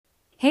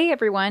Hey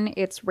everyone,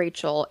 it's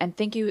Rachel, and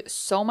thank you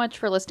so much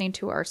for listening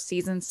to our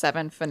Season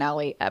 7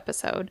 finale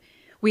episode.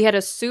 We had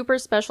a super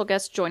special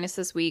guest join us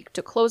this week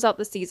to close out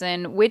the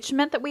season, which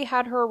meant that we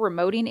had her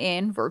remoting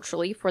in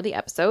virtually for the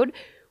episode,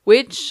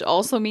 which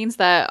also means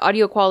that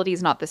audio quality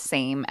is not the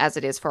same as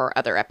it is for our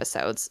other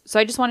episodes. So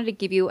I just wanted to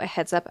give you a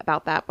heads up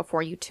about that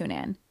before you tune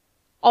in.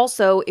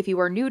 Also, if you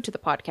are new to the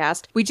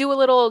podcast, we do a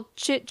little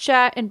chit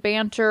chat and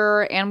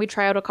banter, and we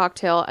try out a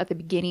cocktail at the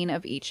beginning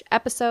of each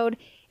episode.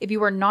 If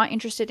you are not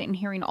interested in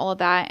hearing all of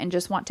that and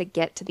just want to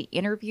get to the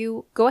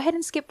interview, go ahead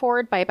and skip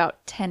forward by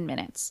about 10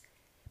 minutes.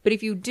 But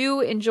if you do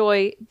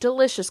enjoy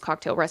delicious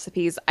cocktail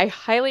recipes, I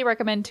highly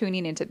recommend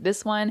tuning into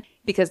this one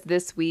because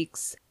this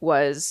week's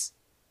was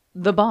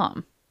the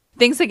bomb.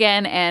 Thanks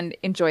again and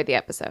enjoy the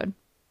episode.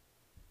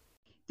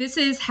 This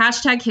is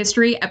Hashtag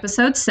History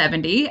episode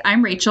 70.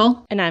 I'm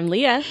Rachel. And I'm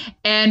Leah.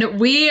 And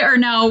we are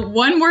now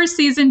one more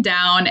season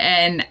down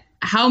and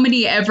how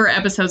many ever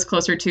episodes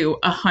closer to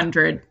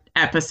 100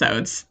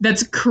 episodes?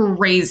 That's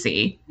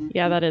crazy.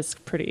 Yeah, that is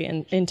pretty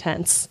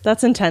intense.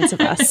 That's intense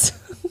of us.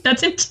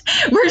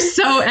 We're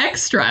so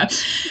extra.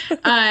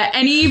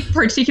 Any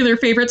particular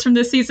favorites from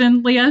this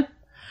season, Leah?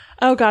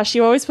 Oh gosh,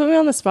 you always put me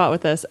on the spot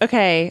with this.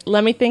 Okay,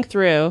 let me think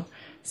through.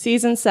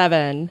 Season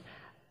 7.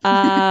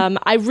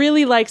 I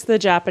really liked the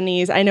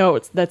Japanese. I know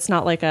that's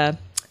not like a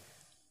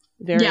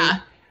very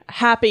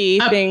happy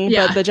thing,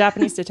 but the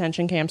Japanese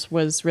detention camps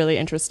was really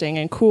interesting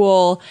and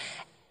cool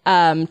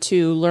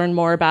to learn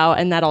more about.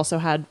 And that also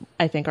had,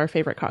 I think, our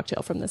favorite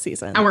cocktail from the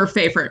season. Our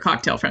favorite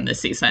cocktail from this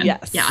season.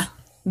 Yes. Yeah.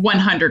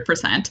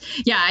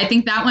 100%. Yeah, I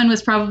think that one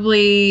was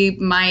probably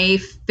my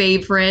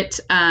favorite.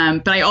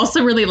 But I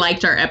also really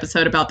liked our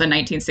episode about the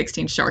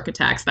 1916 shark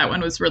attacks. That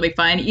one was really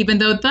fun, even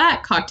though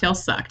that cocktail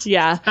sucked.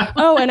 Yeah.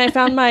 Oh, and I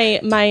found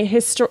my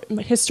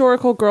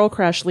historical girl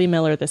crush, Lee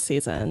Miller, this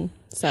season.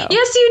 So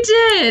yes, you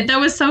did. That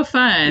was so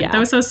fun. Yeah. That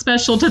was so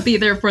special to be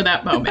there for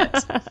that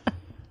moment.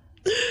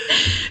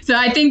 So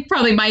I think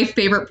probably my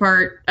favorite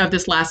part of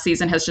this last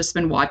season has just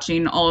been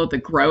watching all of the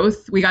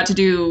growth. We got to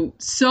do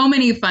so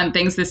many fun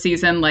things this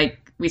season.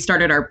 Like we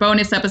started our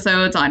bonus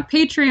episodes on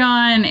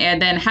Patreon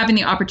and then having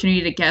the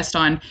opportunity to guest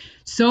on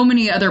so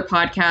many other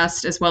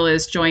podcasts as well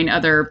as join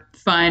other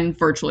fun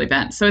virtual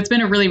events. So it's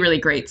been a really, really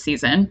great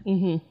season.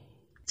 Mm-hmm.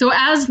 So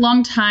as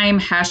longtime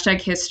Hashtag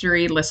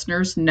History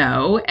listeners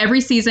know, every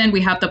season we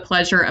have the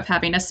pleasure of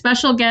having a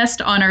special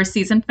guest on our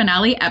season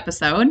finale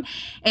episode.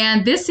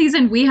 And this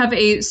season we have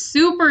a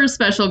super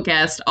special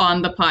guest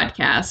on the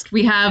podcast.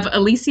 We have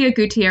Alicia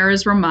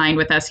Gutierrez Romine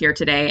with us here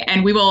today.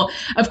 And we will,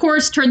 of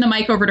course, turn the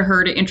mic over to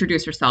her to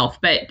introduce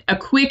herself. But a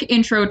quick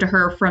intro to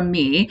her from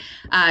me.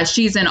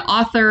 She's an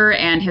author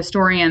and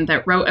historian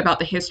that wrote about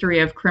the history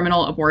of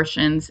criminal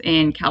abortions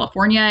in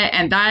California.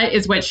 And that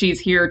is what she's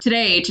here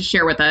today to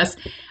share with us.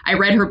 I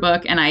read her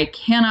book and I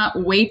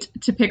cannot wait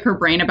to pick her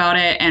brain about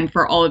it and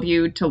for all of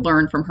you to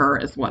learn from her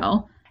as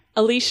well.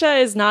 Alicia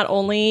is not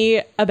only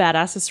a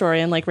badass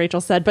historian, like Rachel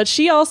said, but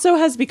she also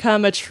has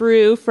become a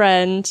true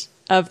friend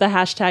of the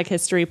Hashtag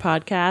History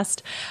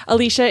podcast.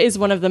 Alicia is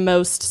one of the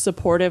most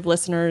supportive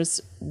listeners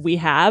we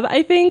have,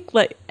 I think.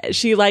 Like,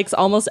 she likes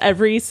almost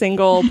every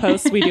single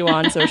post we do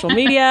on social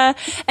media.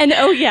 And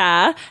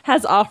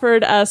has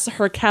offered us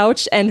her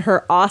couch and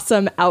her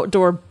awesome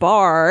outdoor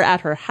bar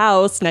at her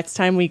house next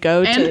time we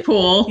go and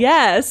pool.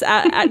 Yes,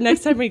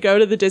 next time we go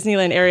to the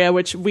Disneyland area,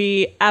 which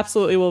we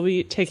absolutely will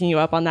be taking you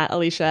up on that,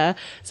 Alicia.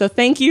 So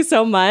thank you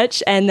so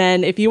much. And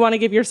then if you want to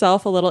give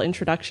yourself a little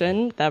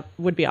introduction, that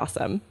would be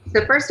awesome.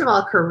 So first of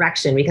all,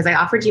 correction, because I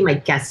offered you my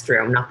guest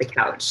room, not the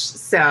couch.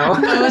 So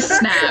oh,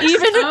 snaps.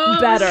 Even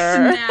better.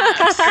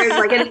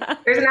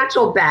 There's an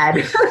actual bed.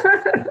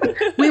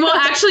 We will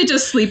actually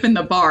just sleep in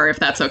the bar if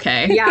that's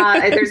okay.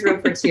 Yeah, there's room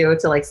for two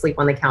to sleep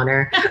on the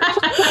counter.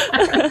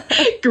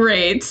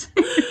 Great.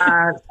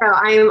 So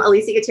I'm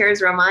Alicia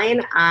Gutierrez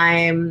Romine.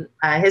 I'm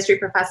a history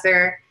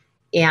professor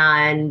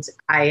and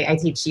I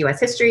teach U.S.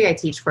 history. I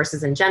teach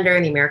courses in gender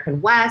in the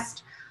American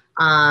West.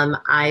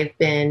 I've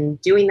been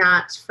doing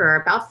that for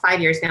about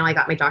 5 years now. I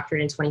got my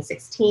doctorate in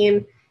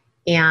 2016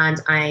 and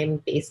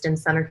I'm based in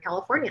Southern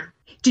California.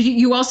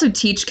 You also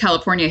teach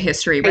California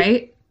history,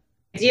 right?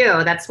 I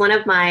do. That's one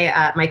of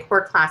my my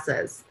core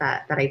classes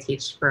that I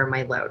teach for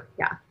my load.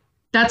 Yeah.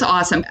 That's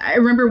awesome. I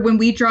remember when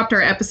we dropped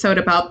our episode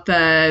about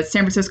the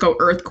San Francisco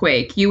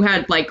earthquake, you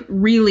had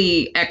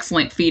really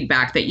excellent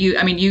feedback that you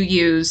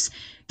use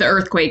the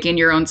earthquake in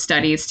your own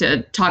studies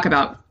to talk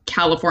about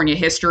California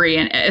history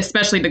and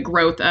especially the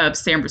growth of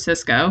San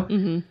Francisco.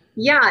 Mm-hmm.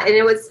 Yeah, and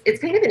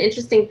it's kind of an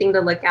interesting thing to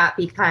look at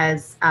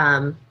because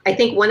I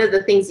think one of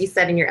the things you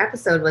said in your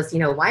episode was,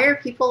 why are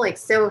people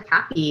so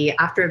happy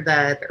after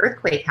the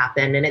earthquake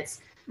happened? And it's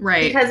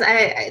right because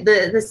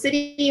the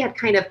city had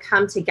kind of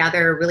come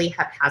together really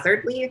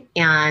haphazardly,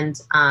 and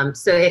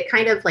so it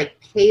kind of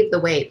paved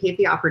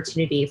the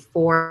opportunity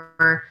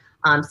for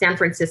San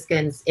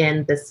Franciscans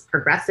in this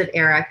progressive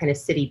era kind of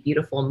city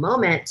beautiful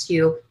moment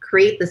to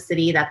create the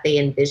city that they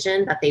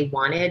envisioned, that they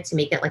wanted, to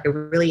make it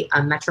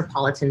a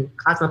metropolitan,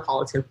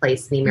 cosmopolitan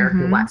place in the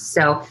American West.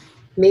 So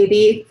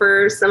maybe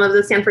for some of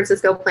the San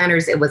Francisco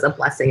planners, it was a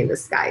blessing in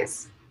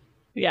disguise.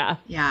 Yeah.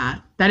 Yeah,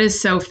 that is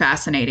so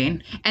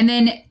fascinating. And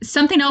then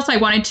something else I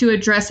wanted to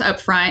address up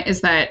front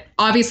is that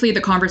obviously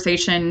the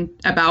conversation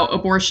about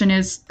abortion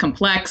is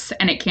complex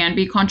and it can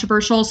be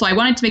controversial. So I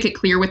wanted to make it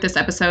clear with this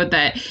episode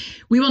that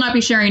we will not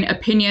be sharing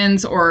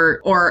opinions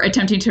or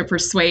attempting to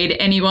persuade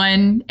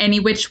anyone any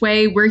which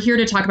way. We're here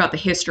to talk about the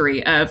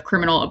history of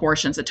criminal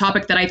abortions, a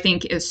topic that I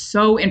think is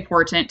so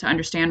important to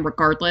understand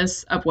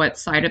regardless of what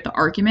side of the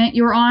argument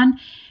you're on.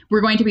 We're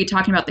going to be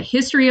talking about the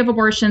history of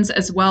abortions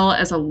as well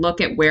as a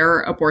look at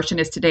where abortion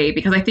is today,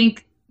 because I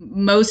think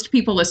most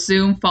people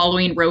assume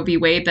following Roe v.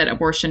 Wade that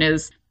abortion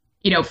is,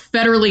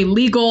 federally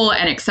legal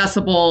and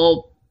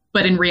accessible,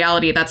 but in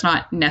reality, that's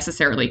not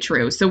necessarily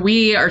true. So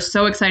we are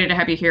so excited to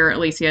have you here,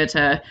 Alicia,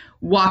 to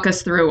walk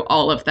us through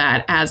all of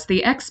that as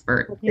the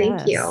expert. Well,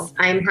 thank you.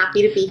 I'm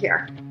happy to be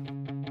here.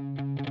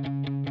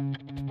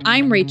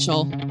 I'm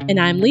Rachel.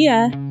 And I'm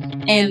Leah.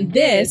 And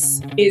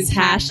this is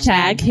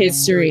Hashtag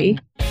History,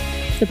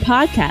 the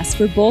podcast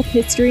for both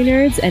history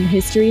nerds and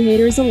history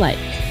haters alike,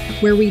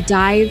 where we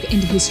dive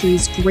into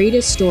history's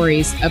greatest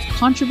stories of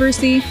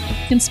controversy,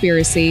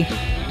 conspiracy,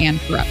 and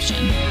corruption.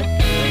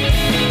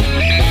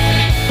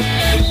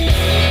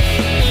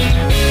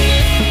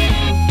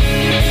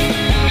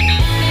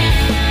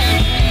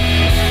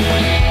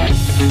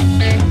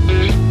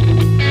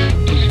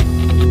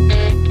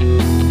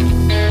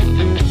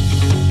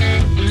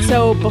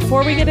 So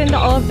before we get into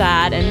all of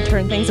that and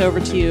turn things over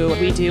to you,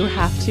 we do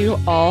have to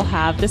all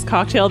have this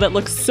cocktail that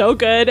looks so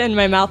good, and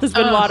my mouth has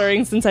been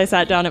watering since I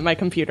sat down at my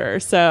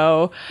computer.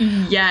 So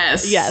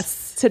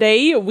yes.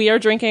 Today we are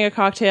drinking a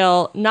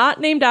cocktail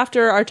not named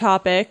after our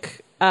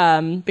topic,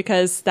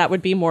 because that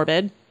would be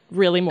morbid.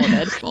 Really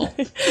morbid,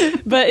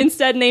 but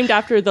instead named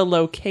after the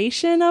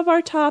location of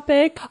our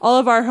topic, all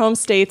of our home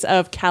states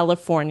of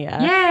California.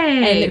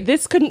 Yay! And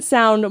this couldn't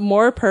sound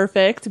more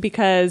perfect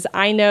because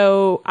I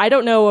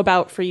don't know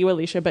about for you,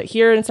 Alicia, but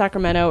here in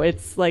Sacramento,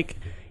 it's like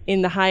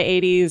in the high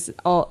 80s,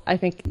 I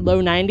think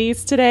low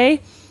 90s today.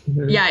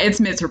 Mm-hmm. Yeah,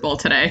 it's miserable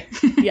today.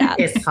 Yeah.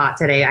 It's hot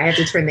today. I had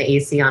to turn the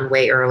AC on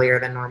way earlier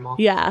than normal.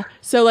 Yeah.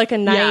 So like a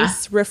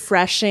nice,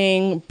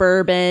 refreshing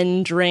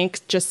bourbon drink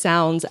just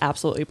sounds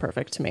absolutely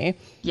perfect to me.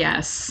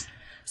 Yes.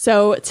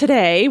 So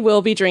today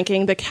we'll be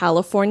drinking the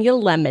California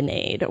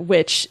Lemonade,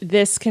 which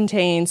this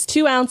contains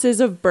 2 ounces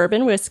of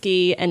bourbon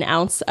whiskey, an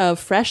ounce of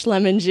fresh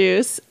lemon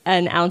juice,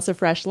 an ounce of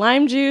fresh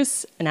lime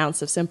juice, an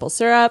ounce of simple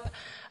syrup,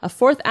 a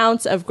 1/4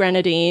 ounce of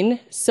grenadine,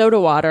 soda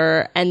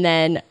water, and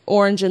then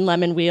orange and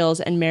lemon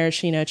wheels and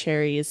maraschino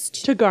cherries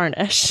to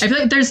garnish. I feel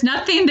like there's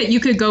nothing that you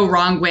could go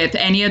wrong with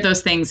any of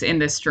those things in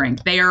this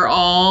drink.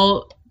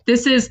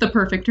 This is the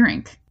perfect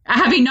drink.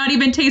 Having not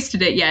even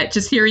tasted it yet,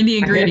 just hearing the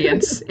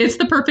ingredients, it's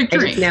the perfect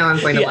drink. Now I'm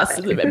going to love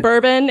it.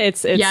 Bourbon,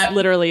 it's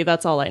literally,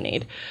 that's all I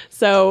need.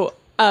 So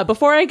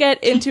before I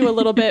get into a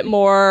little bit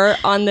more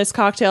on this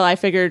cocktail, I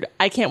figured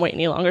I can't wait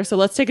any longer. So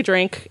let's take a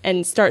drink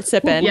and start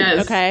sipping.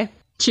 Yes. Okay.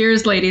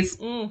 Cheers, ladies.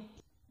 Oh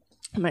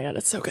my God,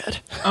 it's so good.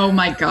 Oh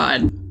my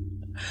God.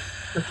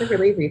 That's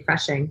really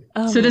refreshing.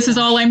 So this is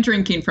all I'm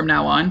drinking from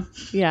now on.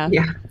 Yeah.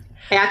 Yeah.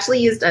 I actually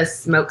used a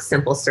smoked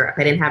simple syrup.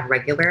 I didn't have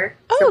regular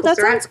simple syrup.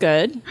 syrup. Sounds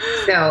good.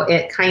 So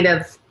it kind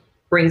of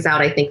brings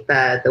out, I think,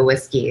 the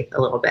whiskey a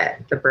little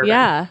bit, the bourbon.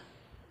 Yeah.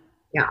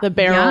 Yeah. The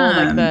barrel,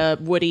 like the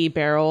woody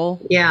barrel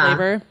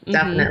flavor.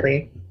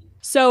 Definitely.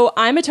 So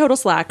I'm a total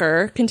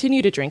slacker.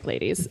 Continue to drink,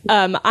 ladies.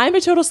 I'm a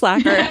total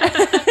slacker.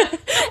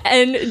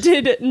 And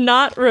did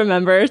not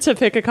remember to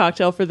pick a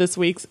cocktail for this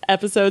week's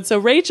episode. So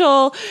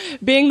Rachel,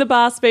 being the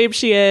boss babe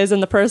she is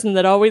and the person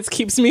that always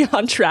keeps me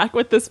on track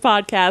with this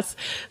podcast,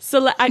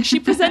 she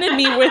presented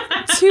me with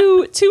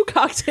two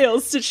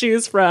cocktails to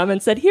choose from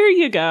and said, here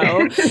you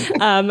go.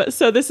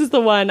 So this is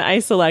the one I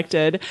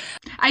selected.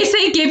 I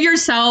say give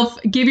yourself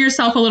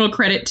a little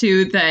credit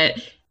too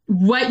that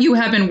what you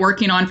have been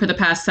working on for the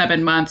past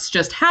 7 months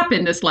just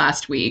happened this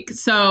last week.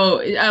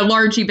 So a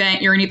large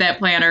event, you're an event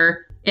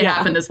planner. It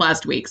happened this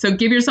last week. So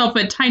give yourself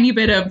a tiny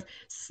bit of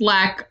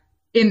slack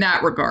in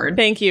that regard.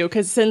 Thank you.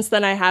 Because since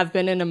then I have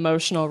been an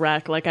emotional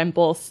wreck. Like I'm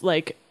both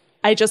like,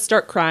 I just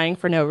start crying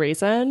for no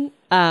reason.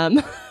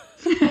 Which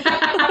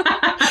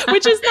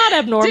is not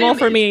abnormal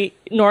for me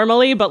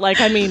normally, but like,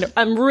 I mean,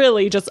 I'm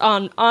really just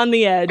on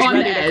the edge,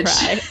 ready to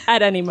cry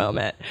at any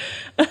moment.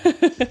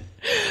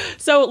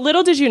 So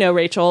little did you know,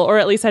 Rachel, or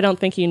at least I don't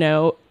think you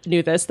knew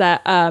this,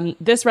 that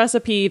this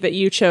recipe that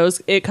you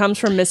chose, it comes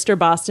from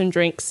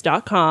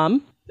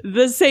MrBostonDrinks.com.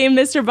 The same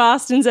Mr.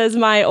 Boston's as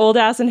my old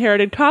ass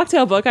inherited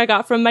cocktail book I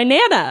got from my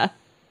Nana.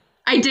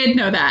 I did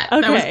know that.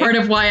 Okay. That was part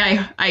of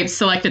why I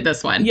selected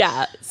this one.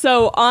 Yeah.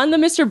 So on the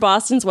Mr.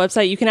 Boston's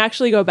website, you can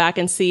actually go back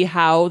and see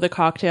how the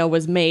cocktail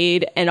was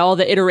made and all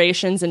the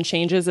iterations and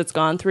changes it's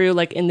gone through,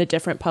 like in the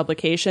different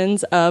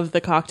publications of the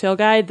cocktail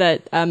guide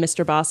that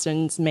Mr.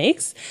 Boston's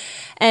makes.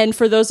 And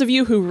for those of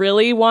you who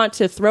really want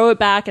to throw it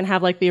back and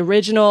have like the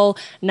original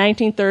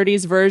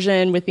 1930s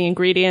version with the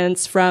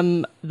ingredients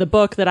from the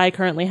book that I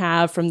currently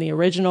have from the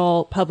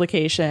original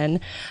publication,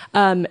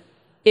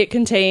 it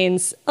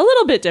contains a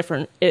little bit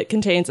different. It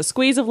contains a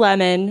squeeze of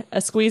lemon,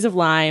 a squeeze of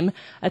lime,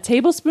 a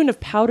tablespoon of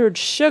powdered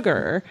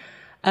sugar,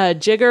 a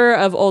jigger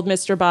of Old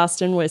Mr.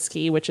 Boston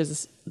whiskey, which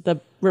is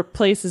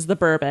replaces the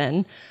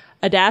bourbon,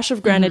 a dash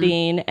of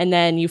grenadine, and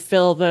then you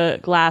fill the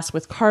glass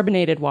with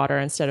carbonated water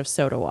instead of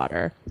soda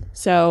water.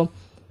 So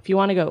if you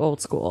want to go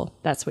old school,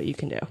 that's what you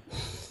can do.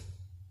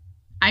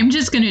 I'm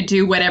just going to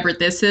do whatever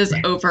this is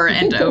over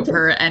and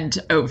over and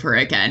over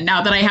again.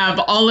 Now that I have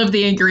all of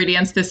the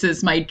ingredients, this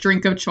is my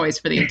drink of choice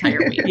for the entire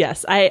week.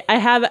 Yes, I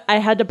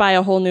had to buy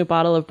a whole new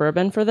bottle of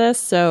bourbon for this,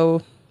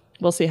 so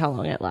we'll see how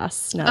long it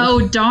lasts. No.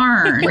 Oh,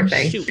 darn.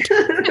 Shoot.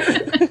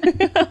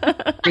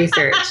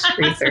 Research.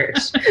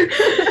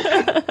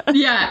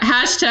 Yeah,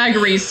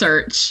 hashtag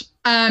research.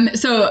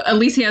 So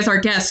Alicia, as our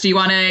guest, do you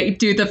want to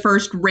do the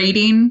first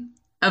rating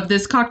of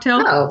this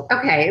cocktail? Oh,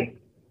 okay.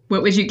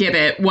 What would you give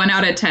it? 1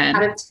 out of 10?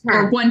 Out of 10.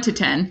 Or 1 to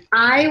 10?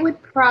 I would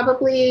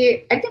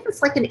I'd give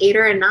this like an 8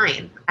 or a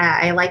 9.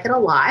 I like it a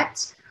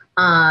lot.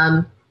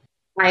 I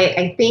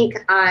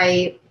think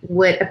I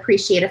would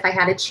appreciate if I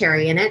had a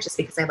cherry in it, just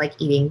because I like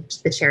eating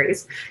the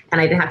cherries,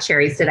 and I didn't have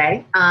cherries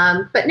today.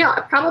 But no,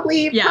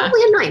 probably a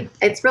 9.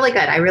 It's really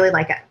good. I really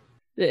like it.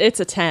 It's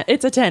a 10.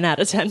 It's a 10 out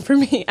of 10 for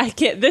me. I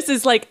can't. This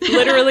is like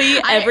literally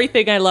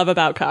everything I love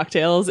about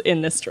cocktails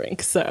in this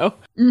drink. So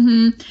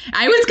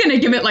I was gonna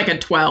give it like a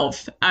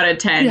 12 out of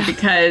 10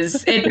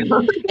 because I'm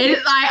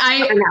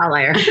an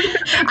outlier.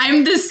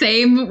 I'm the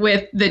same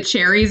with the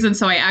cherries, and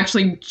so I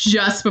actually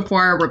just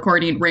before our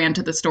recording ran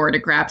to the store to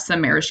grab some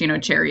maraschino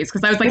cherries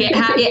because I was like,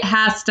 it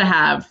has to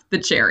have the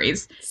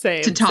cherries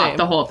to top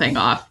the whole thing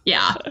off.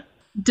 Yeah,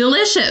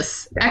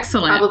 delicious,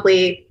 excellent.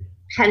 Probably.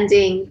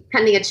 Pending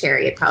a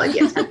cherry, it'd probably be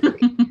a 10 for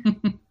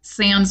me.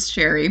 Sans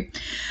cherry.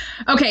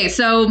 Okay,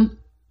 so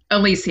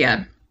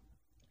Alicia,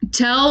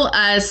 tell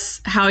us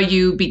how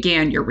you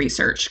began your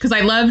research. Because I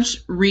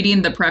loved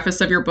reading the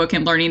preface of your book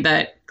and learning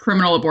that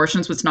criminal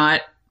abortions was not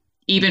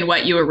even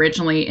what you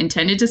originally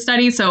intended to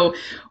study. So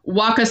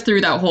walk us through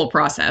that whole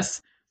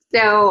process.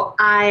 So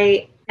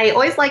I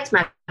always liked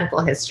medical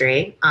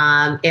history.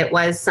 It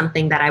was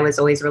something that I was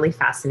always really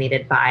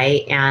fascinated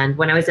by. And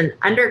when I was an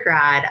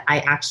undergrad, I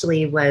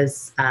actually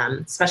was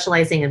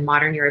specializing in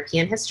modern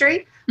European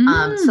history.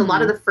 So a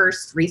lot of the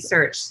first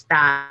research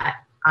that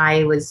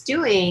I was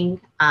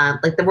doing,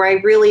 where I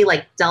really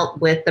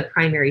dealt with the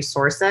primary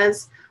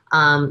sources,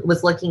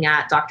 was looking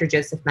at Dr.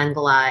 Joseph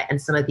Mengele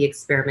and some of the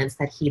experiments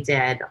that he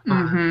did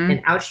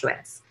in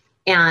Auschwitz.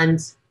 And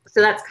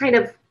so that's kind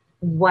of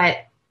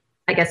what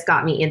I guess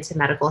got me into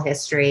medical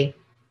history.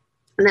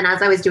 And then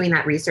as I was doing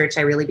that research,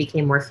 I really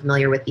became more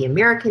familiar with the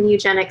American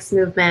eugenics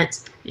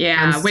movement.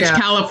 Yeah, which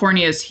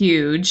California is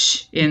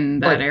huge in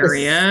that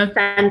area.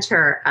 The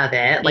center of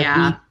it.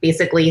 He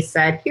basically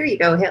said, here you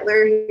go,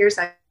 Hitler, here's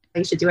how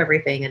you should do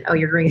everything. And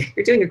you're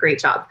doing a great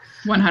job.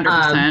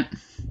 100%.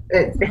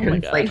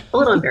 It's a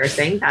little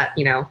embarrassing that,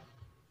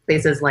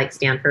 places like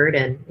Stanford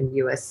and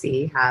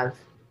USC have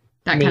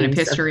that kind of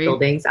history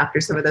buildings after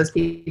some of those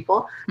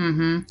people.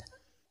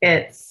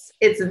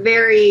 It's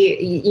very,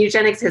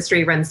 eugenics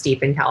history runs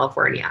deep in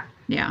California.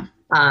 Yeah.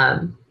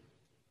 And,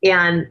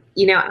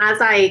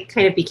 as I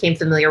kind of became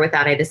familiar with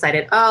that, I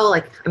decided,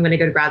 I'm going to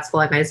go to grad school.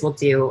 I might as well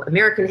do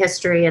American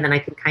history. And then I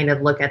could kind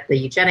of look at the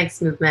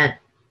eugenics movement.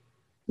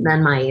 And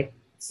then my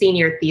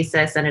senior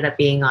thesis ended up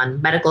being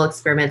on medical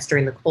experiments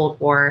during the Cold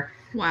War.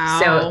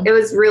 Wow. So it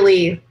was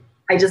really,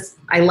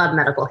 I love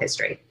medical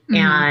history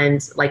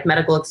and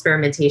medical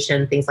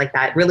experimentation, things like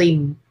that.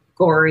 Really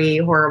gory,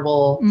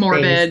 horrible,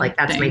 morbid things.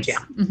 That's my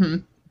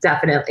jam.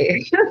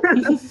 Definitely.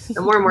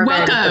 The more morbid.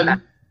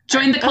 Welcome.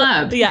 Join the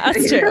club. Yeah,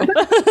 us too.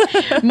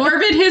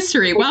 Morbid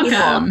history.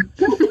 Welcome.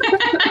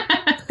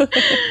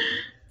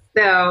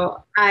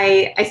 So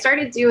I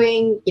started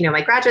doing,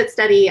 my graduate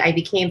study. I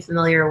became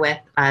familiar with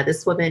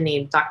this woman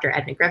named Dr.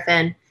 Edna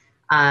Griffin.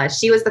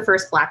 She was the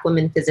first Black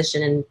woman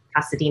physician in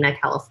Pasadena,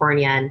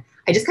 California. And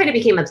I just kind of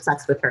became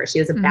obsessed with her. She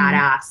was a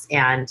badass,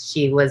 and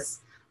she was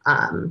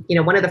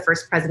one of the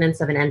first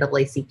presidents of an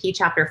NAACP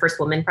chapter, first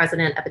woman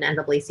president of an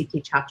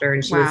NAACP chapter.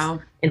 And she was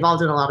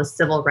involved in a lot of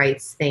civil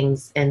rights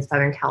things in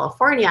Southern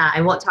California.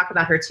 I won't talk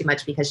about her too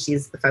much because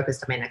she's the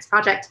focus of my next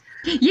project.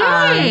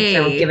 Yay!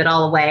 So give it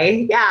all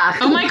away. Yeah.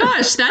 Oh my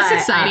gosh, that's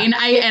exciting.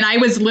 I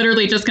was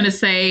literally just going to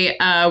say,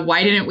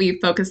 why didn't we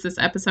focus this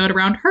episode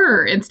around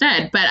her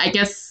instead? But I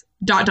guess ...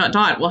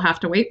 we'll have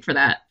to wait for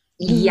that.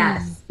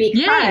 Yes,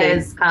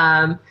 because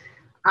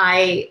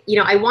I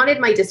wanted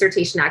my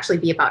dissertation to actually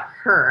be about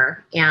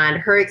her and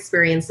her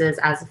experiences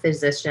as a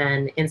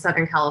physician in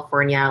Southern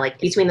California,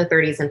 between the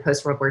 30s and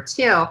post-World War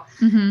II.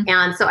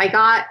 And so I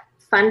got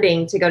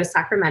funding to go to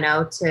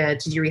Sacramento to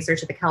do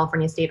research at the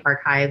California State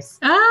Archives.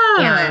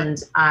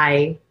 And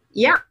right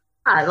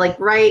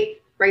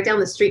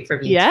down the street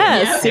from you.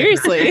 Yes,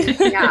 seriously.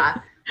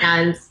 Yeah.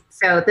 And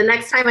so the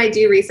next time I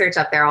do research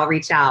up there, I'll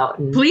reach out.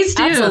 Please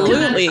do.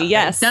 Absolutely,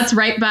 yes. That's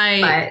right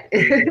by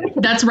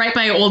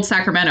Old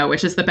Sacramento,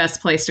 which is the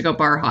best place to go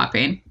bar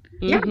hopping.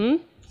 Yeah.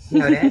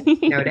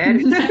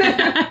 Noted.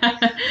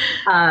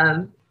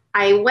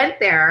 I went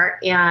there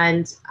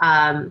and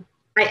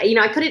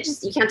I couldn't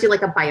just, you can't do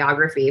like a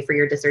biography for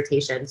your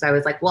dissertation. So I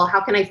was like, well,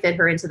 how can I fit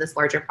her into this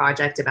larger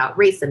project about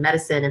race and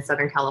medicine in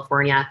Southern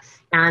California?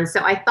 And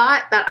so I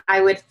thought that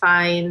I would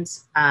find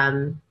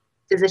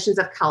physicians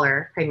of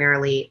color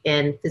primarily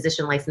in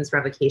physician license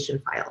revocation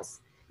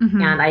files.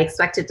 Mm-hmm. And I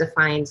expected to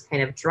find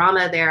kind of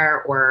drama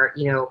there or,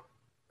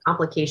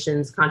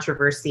 complications,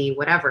 controversy,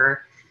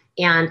 whatever.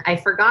 And I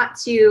forgot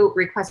to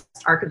request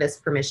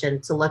archivist permission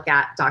to look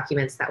at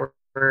documents that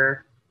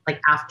were like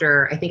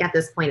after, I think at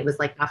this point it was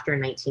like after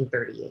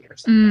 1938 or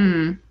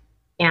something.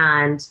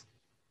 And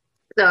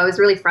so I was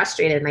really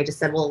frustrated and I just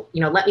said, well,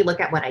 let me look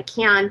at what I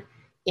can.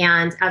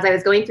 And as I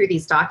was going through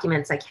these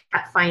documents, I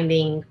kept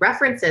finding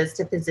references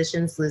to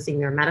physicians losing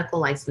their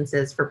medical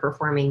licenses for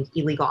performing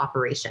illegal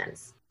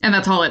operations. And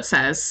that's all it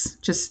says,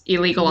 just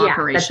illegal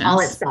operations. That's all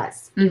it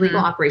says, illegal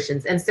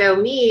operations. And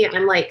so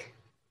I'm like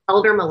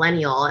elder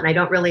millennial and I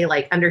don't really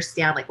like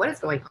understand like what is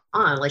going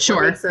on, like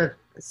what makes a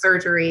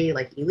surgery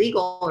like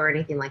illegal or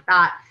anything like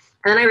that.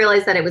 And then I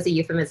realized that it was a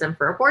euphemism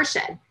for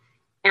abortion.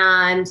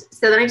 And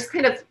so then I just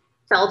kind of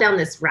fell down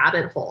this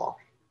rabbit hole.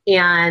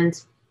 And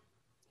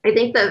I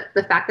think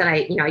the fact that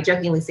I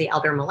jokingly say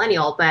elder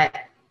millennial, but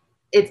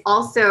it's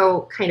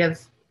also kind of,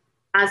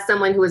 as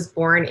someone who was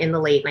born in the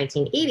late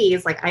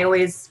 1980s, like I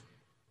always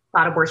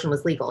thought abortion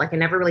was legal. Like I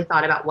never really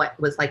thought about what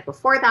was like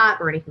before that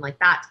or anything like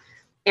that.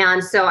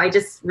 And so I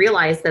just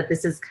realized that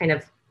this is kind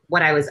of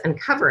what I was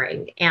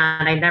uncovering.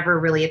 And I never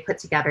really had put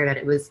together that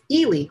it was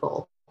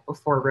illegal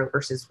before Roe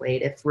versus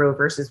Wade, if Roe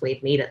versus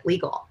Wade made it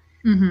legal.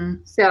 Mm-hmm.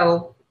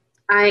 So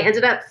I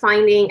ended up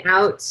finding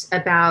out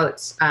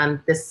about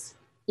this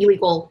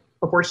illegal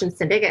abortion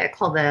syndicate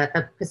called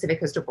the Pacific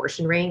Coast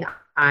Abortion Ring.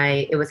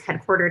 It was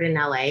headquartered in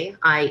LA.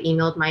 I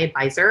emailed my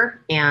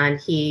advisor and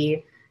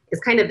he is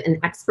kind of an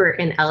expert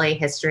in LA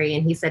history.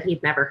 And he said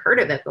he'd never heard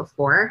of it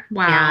before.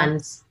 Wow.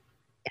 And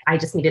I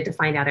just needed to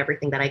find out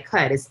everything that I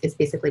could is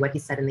basically what he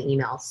said in the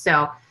email.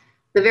 So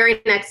the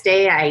very next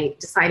day, I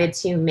decided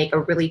to make a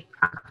really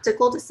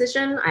practical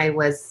decision. I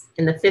was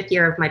in the 5th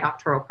year of my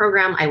doctoral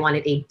program. I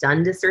wanted a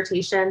done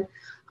dissertation.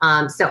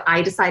 So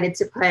I decided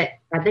to put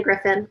Edna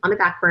Griffin on the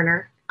back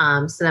burner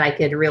so that I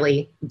could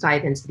really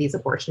dive into these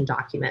abortion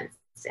documents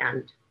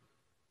and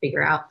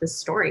figure out this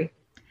story.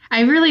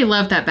 I really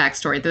love that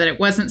backstory, that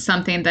it wasn't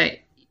something that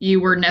you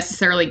were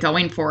necessarily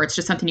going for. It's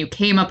just something you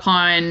came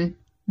upon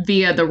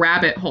via the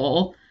rabbit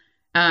hole.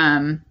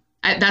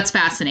 That's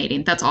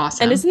fascinating. That's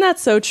awesome. And isn't that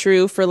so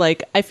true for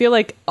I feel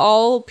like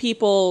all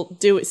people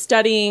do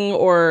studying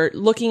or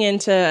looking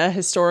into a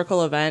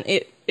historical event,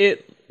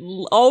 it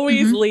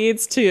always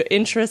leads to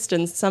interest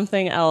in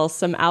something else,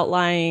 some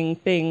outlying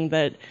thing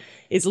that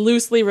is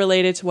loosely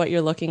related to what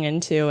you're looking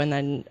into, and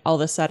then all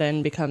of a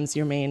sudden becomes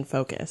your main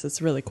focus.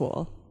 It's really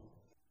cool.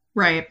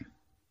 Right.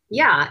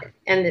 Yeah.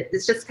 And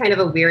it's just kind of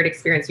a weird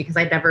experience because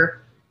I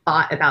never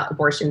thought about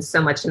abortion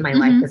so much in my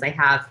life as I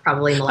have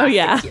probably in the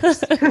last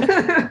 6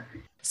 years.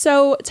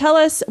 So tell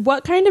us,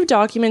 what kind of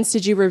documents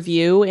did you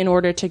review in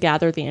order to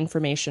gather the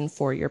information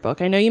for your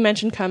book? I know you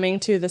mentioned coming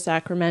to the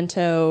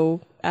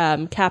Sacramento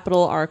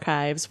Capitol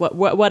Archives.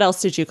 What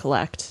else did you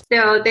collect?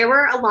 So there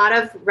were a lot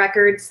of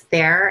records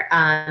there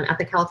at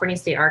the California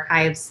State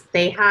Archives.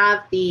 They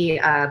have the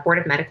Board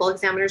of Medical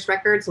Examiners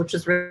records, which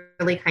was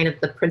really kind of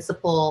the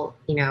principal,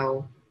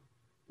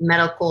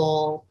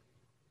 medical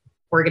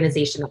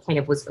organization that kind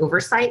of was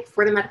oversight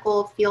for the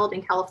medical field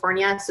in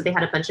California. So they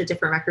had a bunch of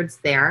different records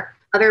there.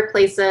 Other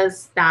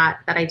places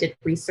that I did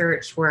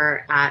research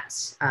were at,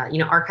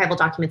 archival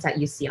documents at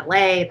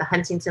UCLA, the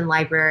Huntington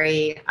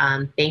Library,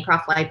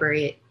 Bancroft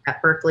Library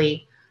at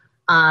Berkeley.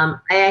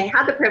 I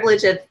had the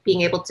privilege of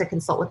being able to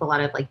consult with a lot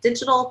of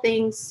digital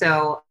things.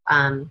 So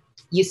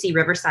UC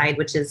Riverside,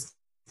 which is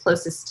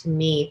closest to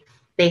me,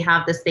 they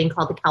have this thing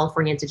called the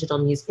California Digital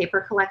Newspaper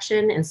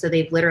Collection. And so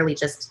they've literally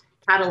just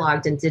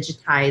cataloged and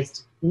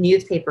digitized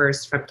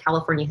newspapers from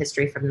California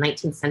history from the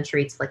 19th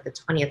century to the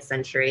 20th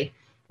century.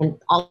 And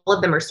all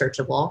of them are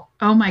searchable.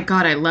 Oh my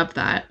God, I love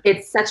that.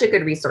 It's such a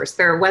good resource.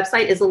 Their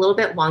website is a little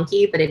bit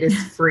wonky, but it is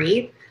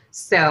free.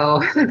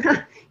 So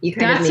you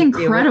kind That's of make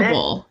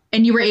incredible. Do with it.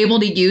 And you were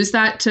able to use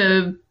that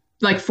to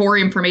for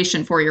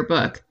information for your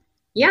book.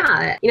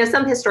 Yeah.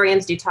 Some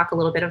historians do talk a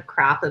little bit of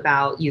crap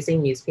about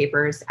using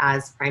newspapers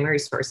as primary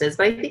sources,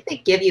 but I think they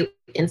give you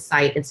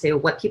insight into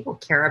what people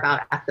care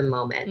about at the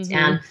moment. Mm-hmm.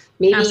 And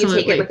maybe Absolutely.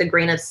 You take it with a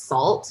grain of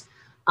salt,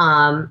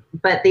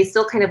 but they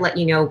still kind of let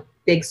you know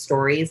big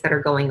stories that are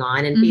going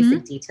on and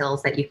basic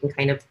details that you can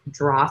kind of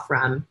draw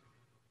from.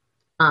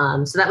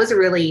 So that was a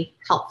really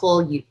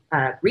helpful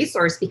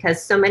resource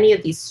because so many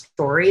of these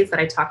stories that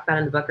I talked about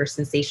in the book are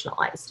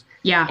sensationalized.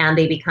 Yeah. And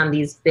they become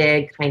these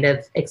big kind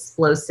of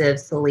explosive,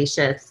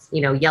 salacious,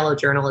 yellow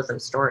journalism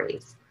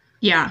stories.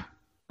 Yeah.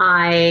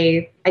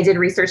 I did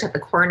research at the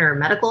Coroner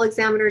Medical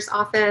Examiner's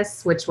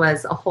Office, which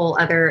was a whole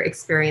other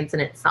experience in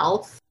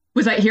itself.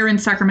 Was that here in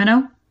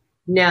Sacramento?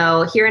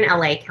 No, here in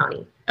LA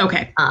County.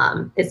 Okay.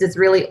 It's this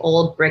really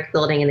old brick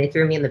building, and they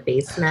threw me in the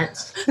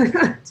basement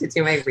to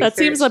do my research. That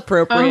seems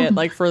appropriate,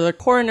 like for the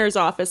coroner's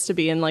office to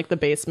be in like the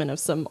basement of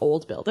some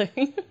old building.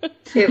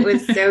 It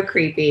was so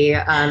creepy.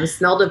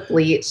 Smelled of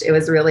bleach. It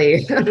was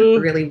really,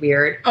 really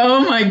weird.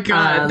 Oh my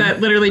God. That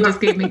literally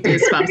just gave me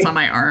goosebumps on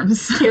my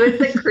arms. It was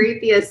the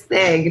creepiest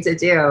thing to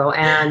do.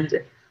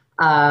 And,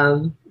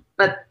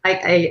 but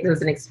it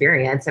was an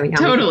experience. I mean,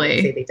 how many people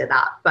say they did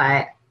that?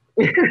 But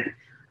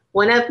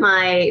one of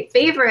my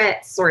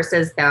favorite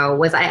sources, though,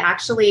 was I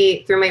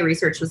actually, through my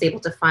research, was able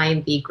to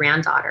find the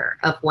granddaughter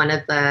of one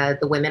of the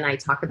women I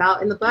talk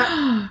about in the book.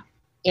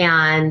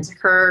 And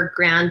her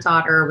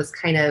granddaughter was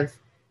kind of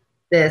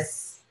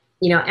this,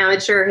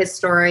 amateur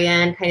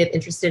historian, kind of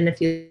interested in a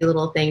few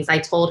little things. I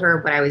told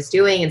her what I was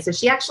doing. And so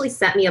she actually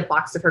sent me a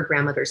box of her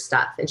grandmother's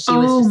stuff. And she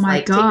was just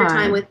like, take your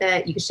time with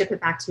it. You can ship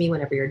it back to me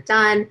whenever you're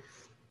done.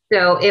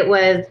 So it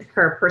was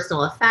her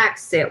personal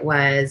effects. It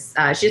was,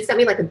 she had sent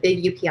me like a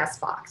big UPS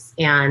box,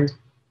 and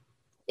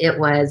it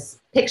was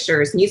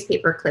pictures,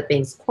 newspaper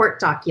clippings, court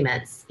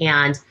documents.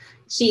 And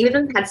she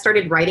even had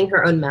started writing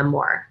her own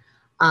memoir.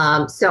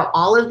 So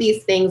all of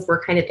these things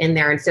were kind of in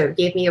there. And so it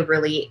gave me a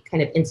really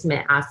kind of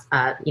intimate,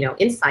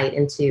 insight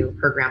into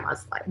her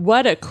grandma's life.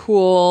 What a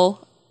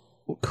cool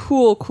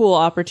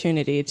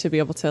opportunity to be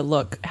able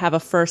to have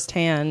a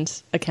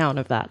firsthand account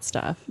of that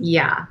stuff.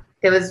 Yeah,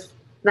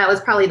 that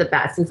was probably the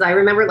best. And so I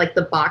remember like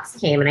the box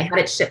came, and I had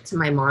it shipped to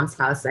my mom's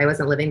house. I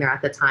wasn't living there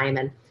at the time.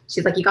 And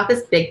she's like, you got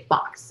this big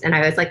box. And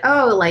I was like,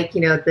 oh, like,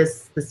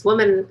 this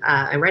woman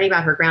I'm writing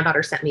about, her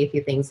granddaughter sent me a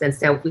few things. And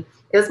so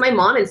it was my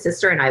mom and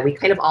sister and I, we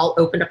kind of all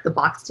opened up the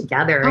box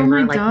together, and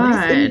we're like,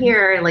 what is in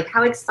here? And like,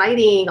 how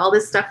exciting, all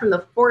this stuff from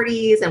the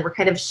 40s. And we're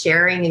kind of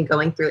sharing and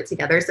going through it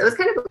together. So it was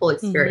kind of a cool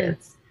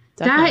experience. Mm-hmm.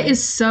 Definitely. That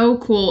is so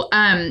cool.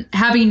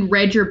 Having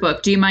read your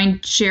book, do you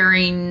mind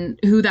sharing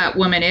who that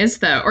woman is,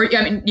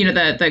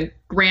 the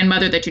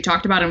grandmother that you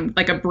talked about, and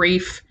like a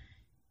brief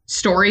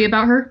story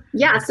about her?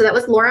 Yeah, so that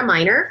was Laura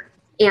Miner.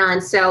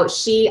 And so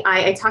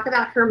I talk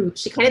about her,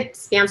 she kind of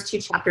spans 2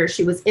 chapters.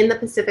 She was in the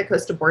Pacific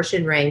Coast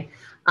abortion ring.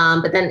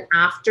 But then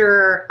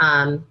after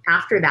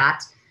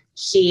that,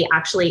 she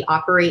actually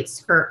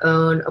operates her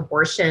own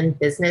abortion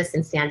business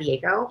in San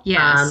Diego.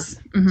 Yes.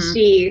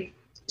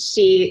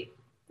 She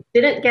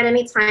didn't get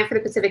any time for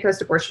the Pacific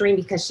Coast abortion ring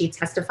because she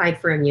testified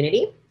for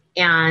immunity.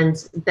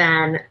 And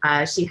then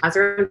she has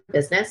her own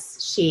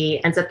business.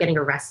 She ends up getting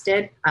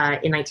arrested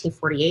in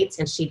 1948,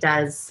 and she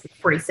does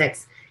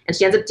 46. And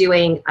she ends up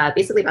doing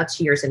basically about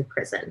 2 years in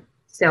prison.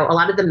 So a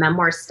lot of the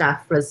memoir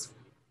stuff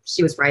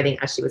she was writing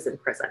as she was in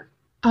prison.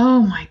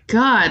 Oh my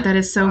God, that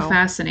is so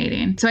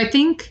fascinating. So I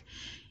think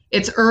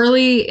it's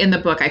early in the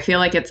book. I feel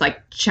like it's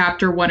like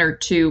chapter 1 or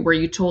 2 where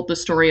you told the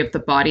story of the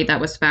body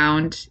that was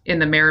found in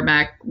the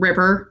Merrimack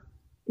River.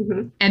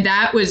 Mm-hmm. And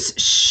that was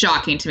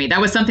shocking to me. That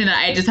was something that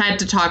I just had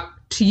to talk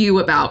to you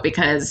about,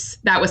 because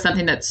that was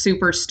something that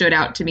super stood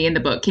out to me in the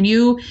book. Can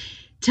you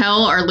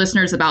tell our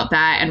listeners about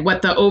that and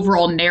what the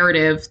overall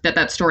narrative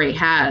that story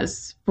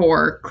has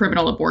for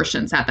criminal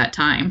abortions at that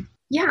time?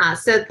 Yeah,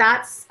 so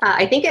that's,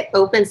 I think it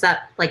opens up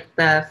like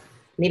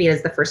maybe it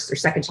is the first or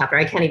second chapter.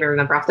 I can't even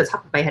remember off the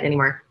top of my head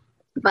anymore.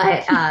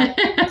 But I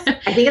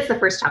think it's the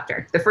first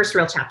chapter, the first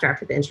real chapter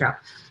after the intro.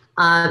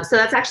 So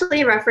that's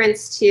actually a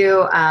reference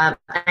to a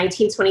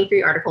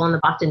 1923 article in the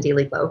Boston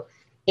Daily Globe.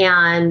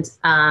 And,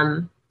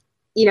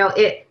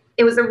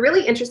 it was a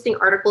really interesting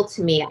article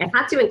to me. I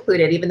had to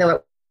include it, even though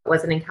it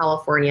wasn't in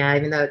California,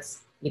 even though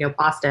it's,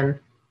 Boston,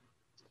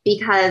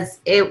 because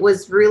it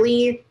was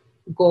really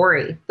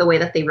gory the way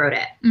that they wrote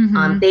it.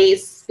 Mm-hmm. They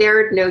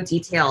spared no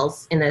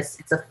details in this.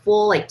 It's a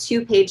full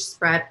 2-page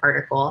spread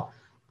article.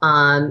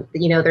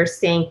 They're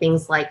saying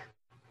things like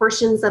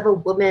portions of a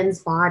woman's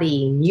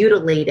body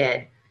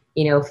mutilated,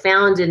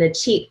 found in a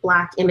cheap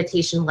black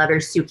imitation leather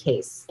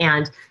suitcase.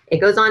 And it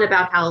goes on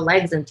about how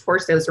legs and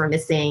torsos were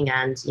missing,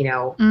 and,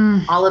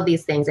 all of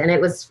these things. And it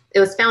was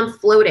found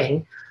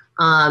floating.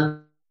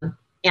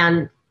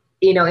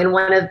 In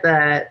one of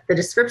the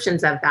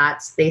descriptions of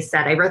that, they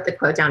said, I wrote the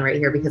quote down right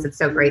here because it's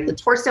so great. The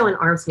torso and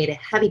arms made a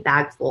heavy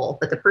bag full,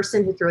 but the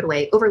person who threw it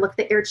away overlooked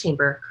the air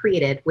chamber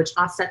created, which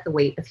offset the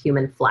weight of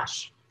human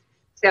flesh.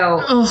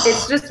 So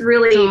it's just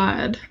really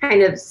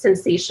kind of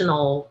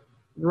sensational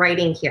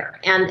writing here.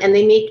 And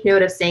they make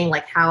note of saying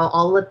how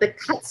all of the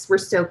cuts were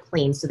so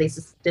clean. So they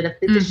suspected a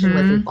physician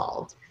was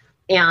involved.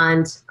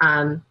 And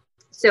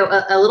so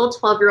a little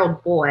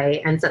 12-year-old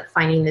boy ends up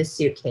finding this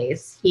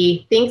suitcase.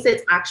 He thinks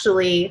it's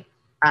actually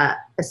a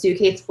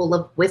suitcase full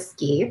of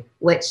whiskey,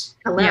 which,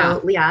 Leah.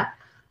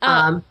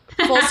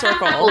 Full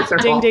circle. Full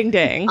circle. Ding, ding,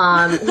 ding.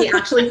 He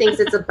actually thinks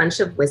it's a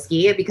bunch of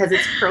whiskey because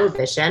it's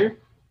Prohibition.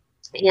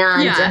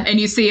 And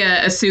you see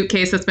a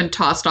suitcase that's been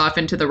tossed off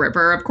into the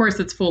river. Of course,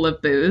 it's full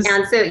of booze.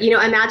 And so,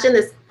 imagine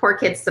this poor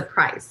kid's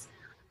surprise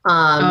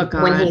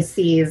when he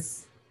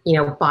sees,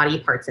 body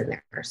parts in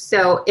there.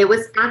 So it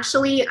was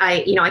actually,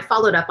 I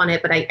followed up on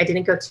it, but I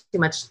didn't go too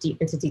much deep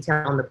into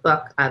detail on the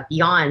book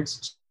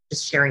beyond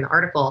just sharing the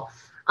article.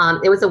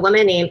 It was a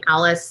woman named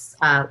Alice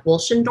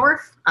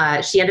Wolschendorf.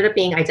 She ended up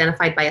being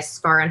identified by a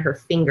scar on her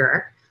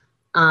finger.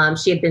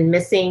 She had been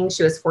missing.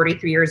 She was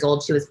 43 years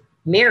old. She was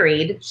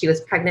married. She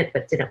was pregnant,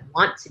 but didn't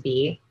want to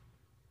be.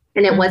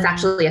 And it was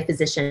actually a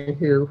physician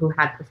who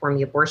had performed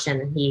the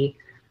abortion. And he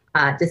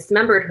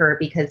dismembered her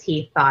because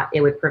he thought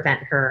it would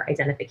prevent her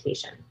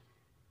identification.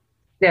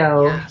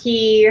 So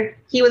he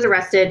was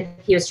arrested.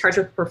 He was charged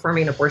with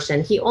performing an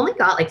abortion. He only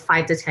got like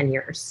 5 to 10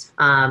 years.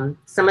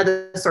 Some of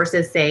the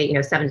sources say,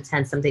 7 to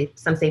 10, some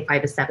say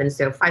 5 to 7,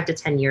 so 5 to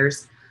 10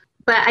 years.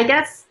 But I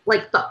guess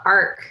like the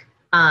arc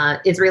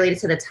is related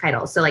to the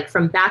title. So like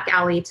from back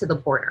alley to the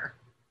border.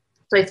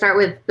 So I start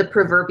with the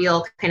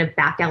proverbial kind of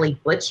back alley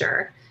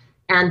butcher.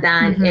 And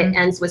then it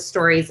ends with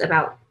stories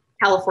about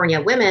California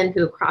women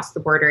who crossed the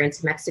border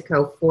into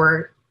Mexico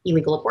for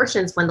illegal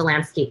abortions when the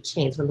landscape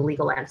changed, when the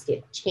legal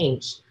landscape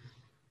changed.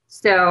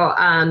 So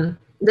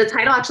the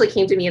title actually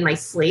came to me in my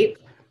sleep.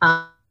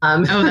 Oh,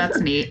 that's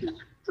neat.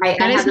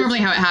 That is normally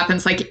how it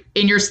happens, like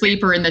in your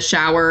sleep or in the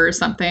shower or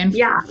something.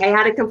 Yeah, I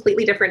had a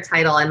completely different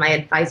title and my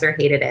advisor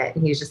hated it.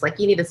 And he was just like,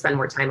 you need to spend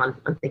more time on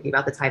thinking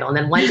about the title. And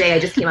then one day I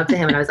just came up to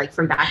him and I was like,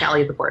 from back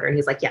alley to the border. And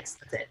he's like, yes,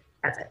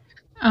 that's it.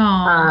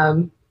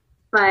 Oh.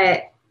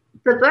 But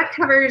the book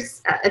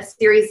covers a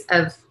series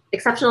of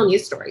exceptional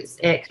news stories.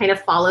 It kind of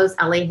follows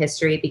LA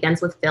history. It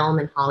begins with film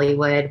and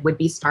Hollywood,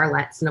 would-be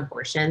starlets and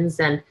abortions.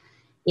 And,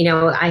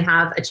 I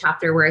have a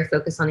chapter where I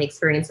focus on the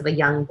experience of a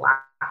young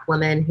Black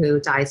woman who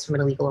dies from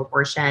an illegal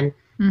abortion.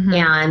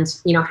 And,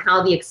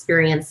 how the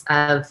experience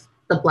of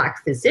the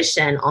Black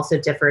physician also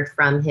differed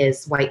from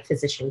his white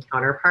physician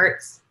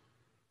counterparts.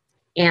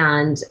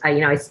 And,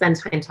 I spend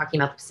time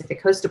talking about the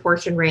Pacific Coast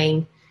abortion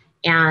ring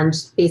and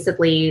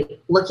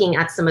basically looking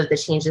at some of the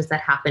changes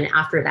that happened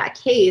after that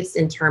case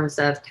in terms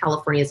of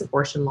California's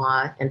abortion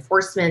law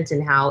enforcement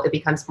and how it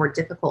becomes more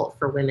difficult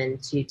for women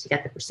to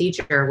get the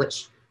procedure,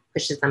 which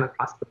pushes them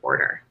across the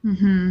border.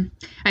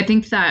 I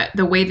think that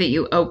the way that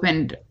you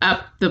opened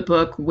up the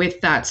book with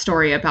that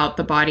story about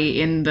the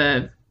body in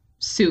the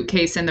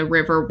suitcase in the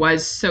river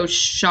was so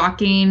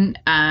shocking.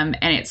 And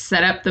it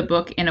set up the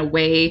book in a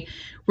way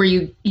where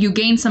you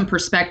gained some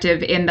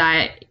perspective in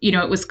that,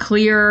 it was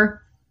clear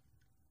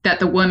that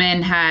the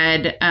woman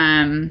had,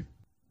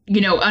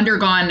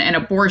 undergone an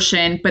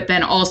abortion, but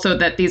then also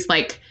that these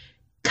like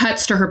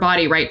cuts to her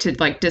body, right, to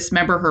like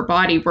dismember her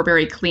body were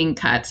very clean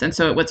cuts. And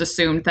so it was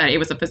assumed that it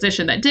was a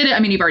physician that did it. I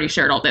mean, you've already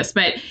shared all this,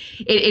 but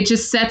it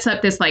just sets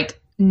up this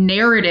like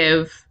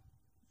narrative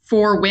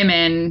for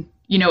women,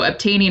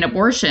 obtaining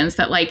abortions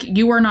that like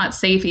you are not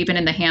safe even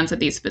in the hands of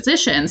these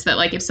physicians, that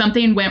like if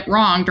something went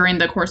wrong during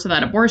the course of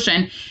that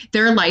abortion,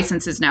 their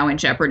license is now in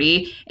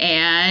jeopardy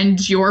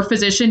and your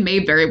physician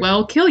may very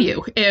well kill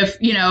you if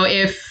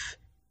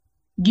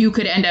you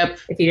could end up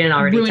if you didn't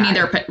already ruining die.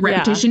 their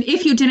reputation.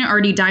 If you didn't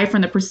already die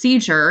from the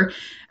procedure,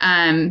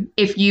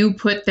 if you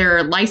put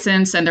their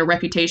license and their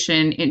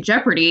reputation in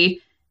jeopardy,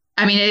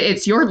 I mean,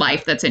 it's your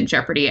life that's in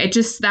jeopardy.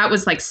 That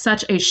was like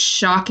such a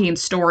shocking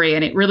story.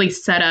 And it really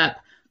set up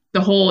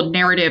the whole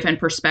narrative and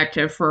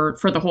perspective for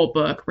the whole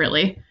book,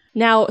 really.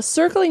 Now,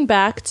 circling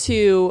back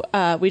to,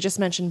 we just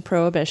mentioned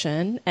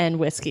Prohibition and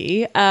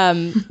whiskey.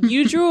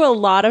 You drew a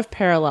lot of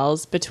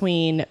parallels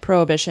between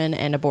Prohibition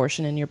and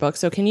abortion in your book.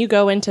 So can you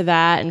go into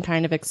that and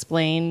kind of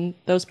explain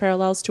those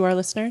parallels to our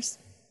listeners?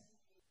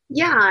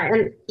 Yeah.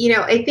 And,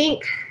 I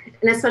think,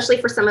 and especially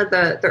for some of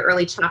the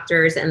early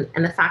chapters and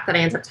the fact that I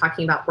end up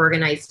talking about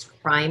organized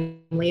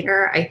crime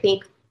later, I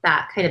think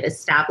that kind of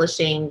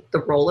establishing the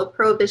role of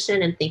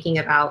prohibition and thinking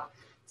about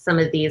some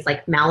of these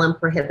like malum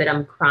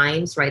prohibitum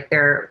crimes, right?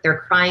 They're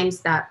crimes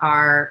that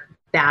are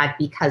bad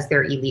because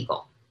they're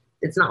illegal.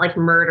 It's not like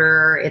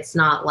murder. It's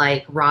not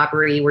like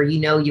robbery where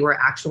you are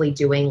actually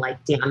doing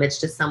like damage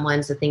to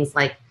someone. So things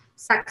like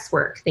sex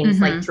work, things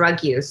like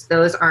drug use,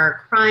 those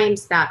are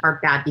crimes that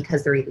are bad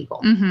because they're illegal,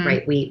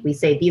 right? We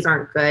say these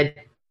aren't good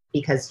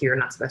because you're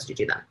not supposed to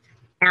do them.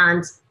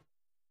 And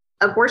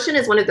abortion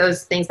is one of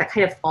those things that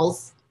kind of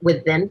falls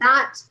within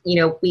that.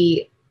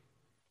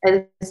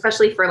 And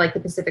especially for like the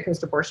Pacific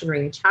Coast abortion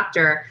ring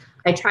chapter,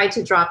 I tried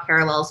to draw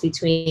parallels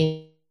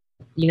between,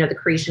 the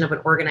creation of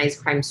an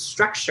organized crime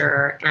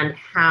structure and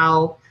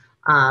how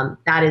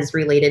that is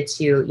related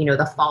to,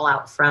 the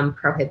fallout from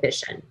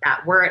prohibition.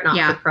 That were it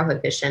not for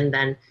prohibition,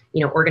 then,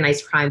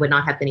 organized crime would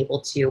not have been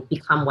able to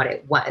become what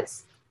it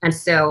was. And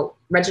so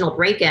Reginald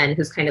Rankin,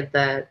 who's kind of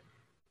the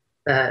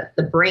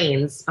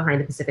brains behind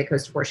the Pacific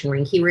Coast abortion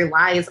ring, he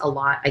relies a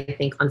lot, I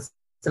think, on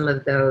some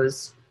of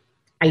those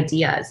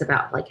ideas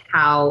about like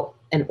how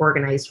an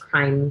organized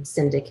crime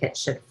syndicate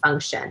should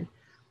function.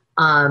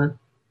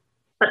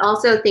 But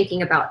also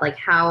thinking about like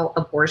how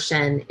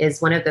abortion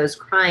is one of those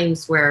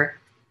crimes where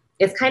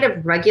it's kind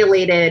of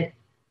regulated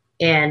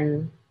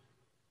in,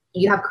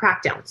 you have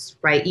crackdowns,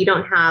 right? You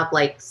don't have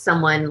like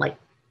someone like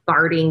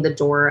guarding the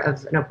door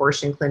of an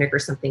abortion clinic or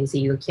something so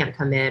you can't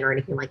come in or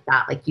anything like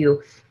that. Like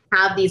you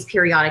have these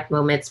periodic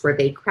moments where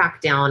they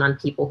crack down on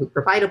people who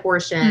provide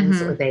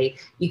abortions, or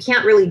you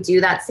can't really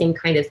do that same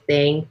kind of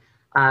thing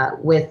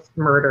with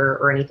murder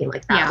or anything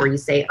like that, where you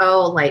say,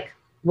 oh, like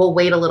we'll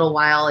wait a little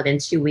while and in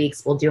 2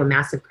 weeks we'll do a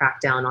massive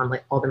crackdown on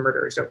like all the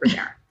murderers over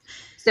there.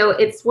 So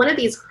it's one of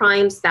these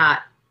crimes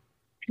that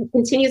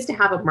continues to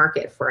have a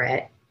market for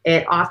it.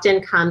 It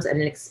often comes at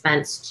an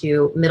expense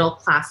to middle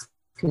class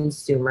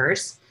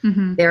consumers.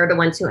 Mm-hmm. They're the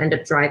ones who end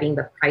up driving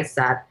the price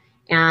up.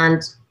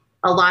 And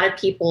a lot of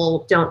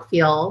people don't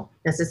feel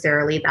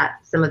necessarily that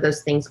some of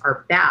those things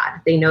are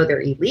bad. They know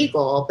they're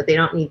illegal, but they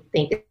don't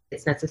think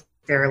it's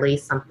necessarily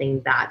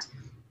something that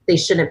they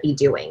shouldn't be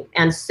doing.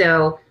 And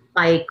so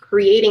by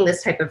creating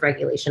this type of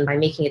regulation, by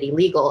making it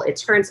illegal, it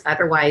turns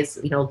otherwise,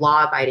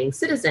 law-abiding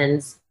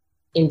citizens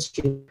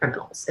into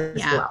criminals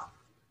as well.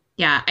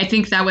 Yeah, I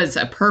think that was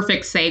a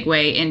perfect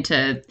segue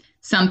into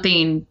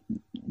something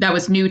that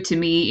was new to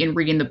me in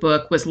reading the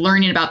book, was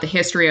learning about the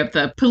history of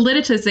the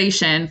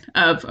politicization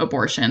of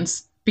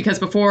abortions. Because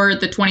before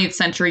the 20th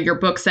century, your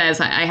book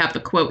says, I have the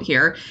quote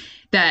here,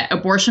 that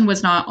abortion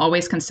was not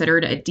always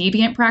considered a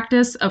deviant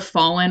practice of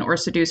fallen or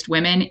seduced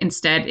women.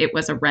 Instead, it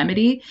was a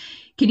remedy.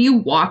 Can you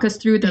walk us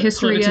through the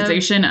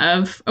politicization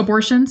of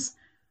abortions?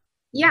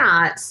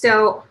 Yeah,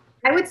 so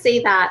I would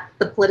say that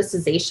the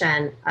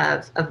politicization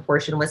of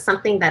abortion was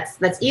something that's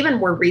even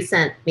more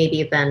recent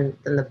maybe than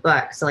the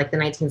book, so like the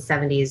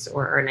 1970s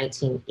or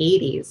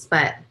 1980s.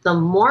 But the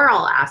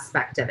moral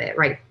aspect of it,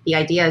 right, the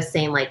idea of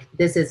saying like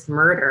this is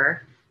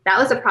murder, that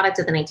was a product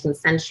of the 19th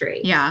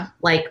century. Yeah.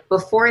 Like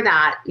before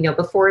that,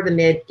 before the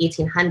mid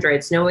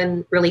 1800s, no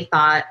one really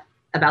thought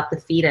about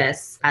the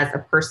fetus as a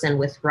person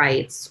with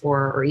rights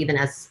or even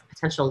as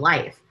potential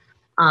life.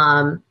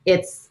 I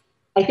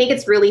think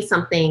it's really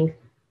something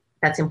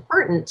that's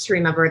important to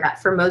remember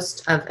that for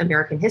most of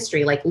American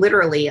history, like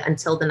literally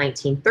until the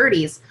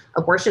 1930s,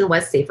 abortion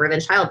was safer than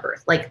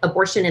childbirth. Like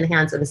abortion in the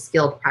hands of a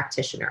skilled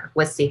practitioner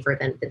was safer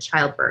than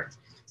childbirth.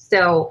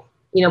 So,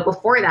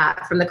 before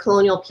that, from the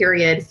colonial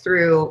period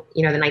through,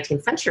 the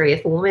 19th century,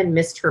 if a woman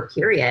missed her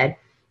period,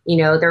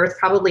 there was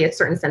probably a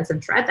certain sense of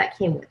dread that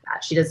came with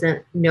that. She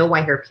doesn't know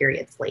why her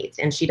period's late,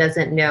 and she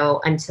doesn't know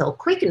until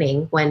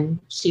quickening, when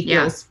she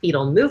feels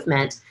fetal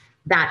movement,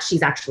 that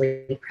she's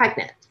actually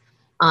pregnant.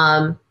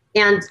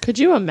 And could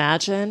you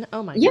imagine?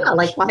 Oh my god. Yeah,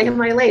 like, why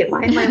am I late?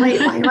 Why am I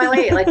late? Why am I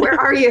late? Like, where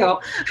are you?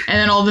 And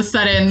then all of a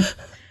sudden,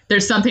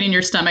 there's something in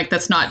your stomach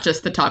that's not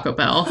just the Taco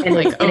Bell. And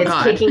like,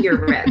 it's kicking your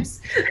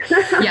ribs.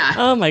 Yeah.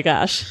 Oh my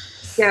gosh.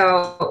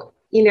 So,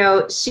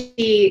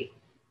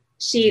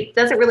 she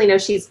doesn't really know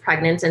she's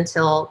pregnant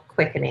until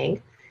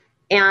quickening.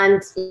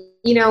 And,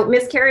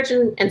 miscarriage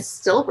and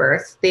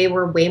stillbirth, they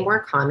were way more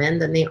common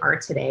than they are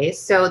today.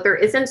 So there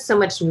isn't so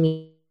much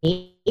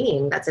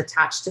meaning that's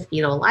attached to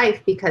fetal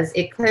life, because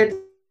it could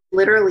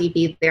literally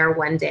be there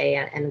one day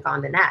and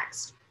gone the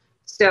next.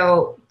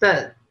 So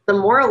the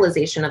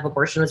moralization of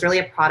abortion was really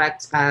a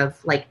product of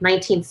like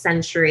 19th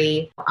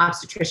century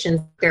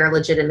obstetricians, their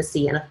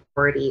legitimacy and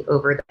authority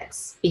over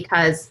this,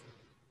 because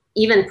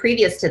even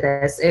previous to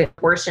this,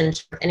 abortion,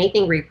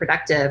 anything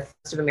reproductive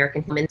of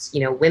American humans,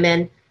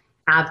 women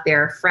have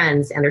their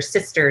friends and their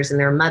sisters and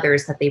their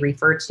mothers that they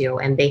refer to,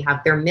 and they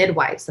have their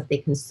midwives that they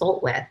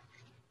consult with.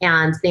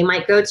 And they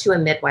might go to a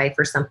midwife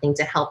or something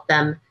to help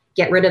them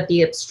get rid of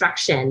the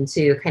obstruction,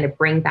 to kind of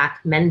bring back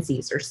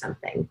menses or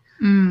something.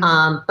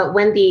 But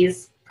when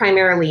these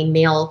primarily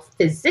male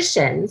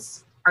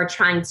physicians are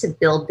trying to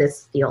build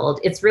this field,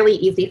 it's really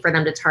easy for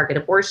them to target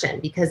abortion,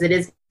 because it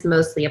is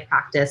mostly a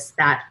practice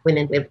that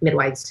women with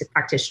midwives to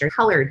practitioner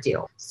color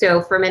do.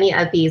 So for many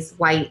of these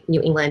white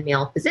New England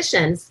male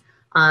physicians,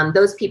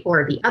 those people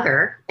are the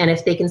other. And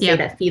if they can say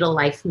that fetal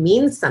life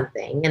means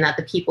something, and that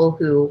the people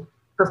who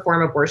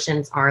perform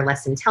abortions are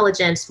less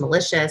intelligent,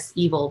 malicious,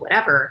 evil,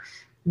 whatever,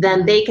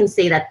 then they can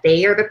say that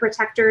they are the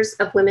protectors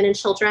of women and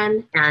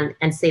children,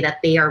 and say that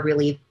they are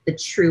really the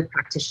true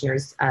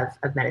practitioners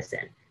of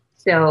medicine.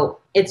 So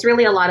it's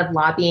really a lot of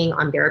lobbying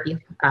on their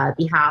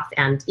behalf.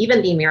 And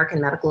even the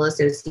American Medical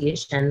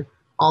Association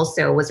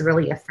also was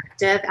really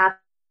effective at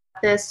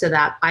this, so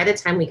that by the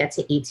time we get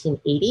to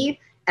 1880,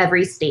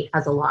 every state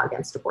has a law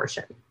against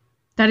abortion.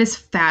 That is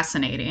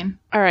fascinating.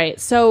 All right,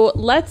 so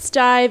let's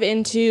dive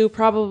into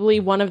probably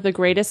one of the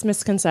greatest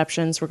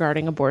misconceptions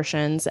regarding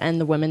abortions and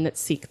the women that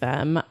seek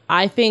them.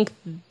 I think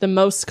the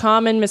most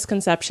common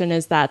misconception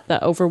is that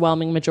the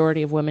overwhelming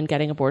majority of women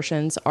getting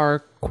abortions are,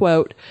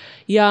 quote,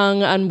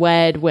 young,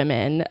 unwed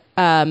women.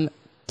 Can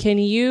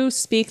you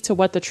speak to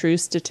what the true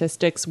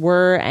statistics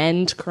were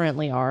and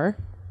currently are?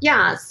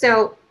 Yeah,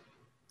 so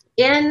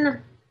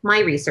in my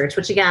research,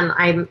 which again,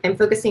 I'm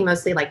focusing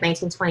mostly like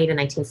 1920 to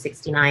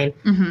 1969.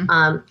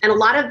 And a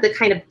lot of the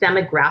kind of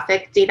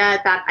demographic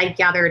data that I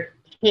gathered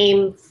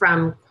came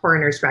from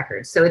coroner's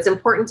records. So it's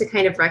important to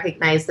kind of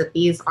recognize that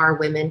these are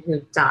women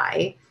who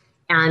die,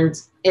 and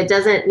it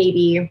doesn't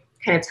maybe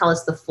kind of tell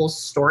us the full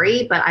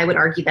story, but I would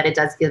argue that it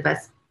does give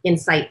us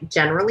insight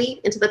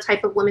generally into the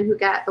type of women who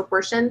get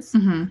abortions.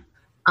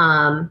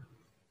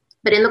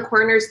 But in the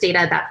coroner's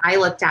data that I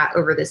looked at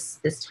over this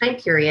time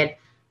period,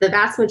 the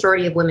vast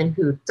majority of women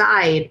who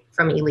died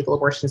from illegal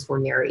abortions were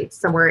married.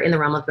 Somewhere in the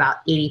realm of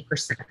about 80%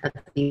 of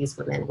these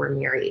women were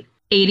married.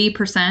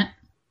 80%?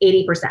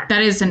 80%.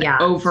 That is an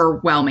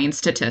overwhelming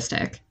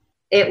statistic.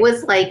 It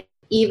was like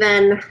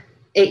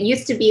it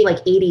used to be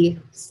like 86%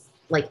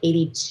 like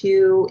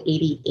 82,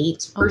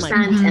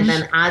 88%. And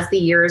then as the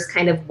years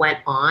kind of went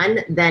on,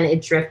 then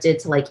it drifted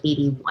to like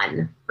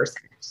 81%.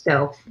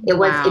 So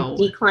it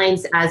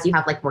declines as you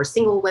have like more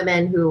single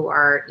women who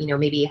are, you know,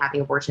 maybe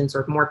having abortions,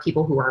 or more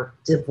people who are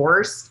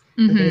divorced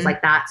and things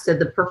like that. So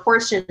the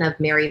proportion of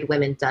married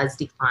women does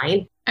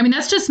decline. I mean,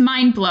 that's just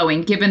mind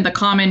blowing given the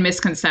common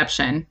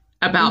misconception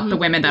about the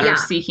women that are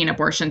seeking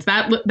abortions.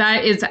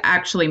 That is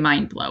actually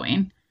mind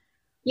blowing.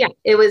 Yeah,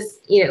 it was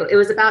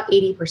about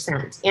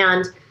 80%.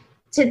 And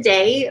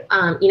today,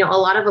 you know, a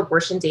lot of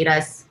abortion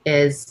data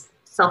is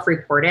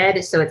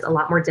self-reported. So it's a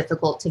lot more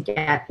difficult to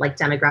get like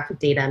demographic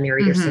data,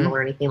 married or single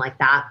or anything like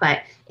that.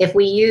 But if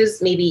we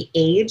use maybe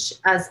age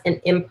as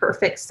an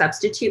imperfect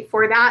substitute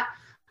for that,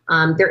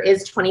 there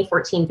is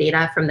 2014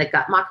 data from the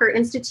Guttmacher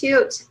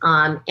Institute.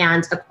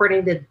 And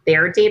according to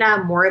their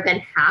data, more than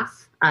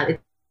half, it's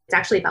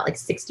actually about like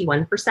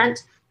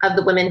 61% of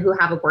the women who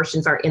have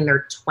abortions are in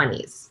their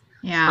 20s.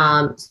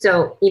 Yeah.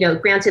 So, you know,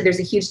 granted, there's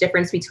a huge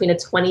difference between a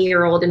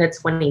 20-year-old and a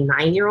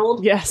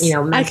 29-year-old. Yes, you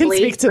know, mentally. I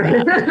can speak to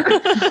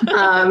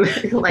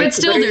that. But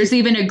still, there's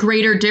even a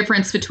greater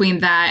difference between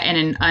that and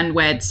an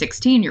unwed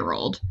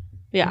 16-year-old.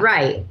 Yeah.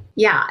 Right.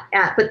 Yeah.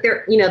 But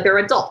they're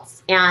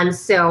adults. And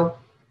so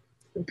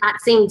that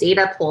same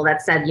data pool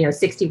that said, you know,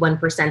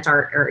 61%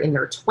 are in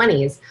their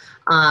 20s,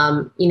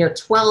 you know,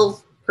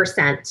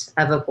 12%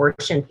 of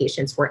abortion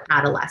patients were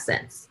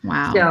adolescents.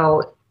 Wow.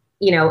 So,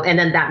 you know, and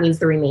then that means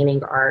the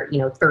remaining are, you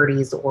know,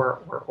 30s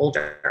or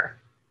older.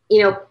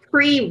 You know,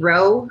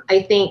 pre-Roe,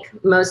 I think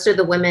most of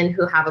the women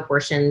who have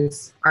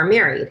abortions are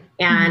married.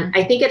 And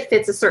I think it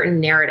fits a certain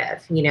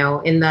narrative. You know,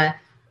 in the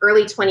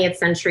early 20th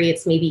century,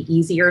 it's maybe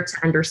easier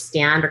to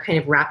understand or kind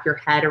of wrap your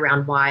head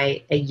around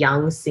why a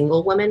young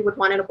single woman would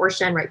want an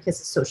abortion, right? Because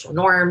of social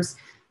norms.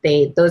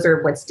 Those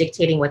are what's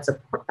dictating what's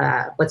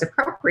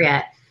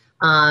appropriate.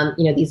 You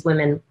know, these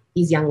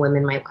young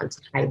women might want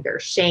to hide their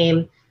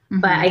shame.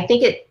 But I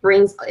think it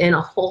brings in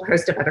a whole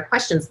host of other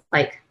questions,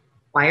 like,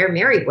 why are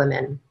married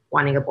women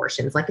wanting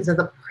abortions? Like, isn't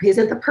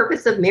the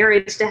purpose of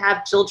marriage to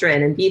have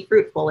children and be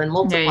fruitful and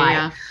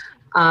multiply?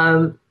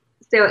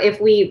 So if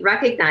we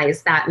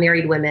recognize that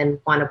married women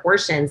want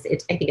abortions,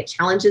 I think it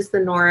challenges the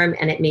norm,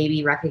 and it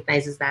maybe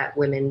recognizes that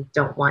women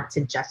don't want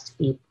to just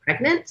be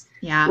pregnant,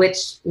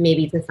 which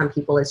maybe to some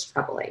people is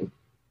troubling.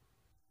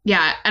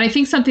 Yeah. And I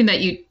think something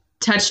that you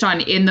touched on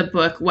in the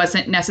book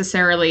wasn't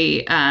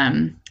necessarily,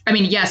 I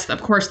mean, yes,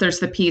 of course, there's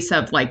the piece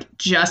of like,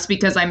 just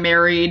because I'm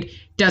married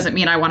doesn't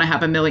mean I want to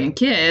have a million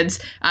kids.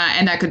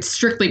 And that could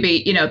strictly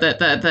be, you know,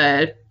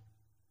 the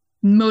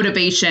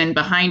motivation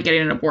behind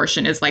getting an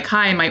abortion is like,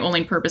 hi, my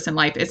only purpose in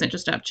life isn't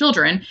just to have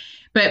children.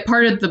 But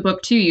part of the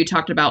book, too, you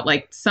talked about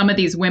like some of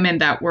these women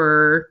that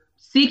were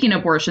seeking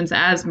abortions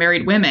as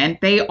married women,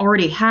 they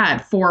already had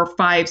 4,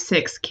 5,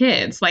 6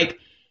 kids. Like,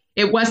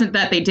 it wasn't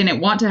that they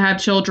didn't want to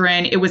have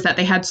children. It was that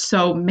they had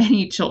so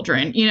many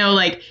children, you know,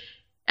 like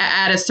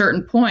at a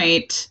certain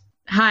point,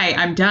 hi,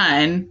 I'm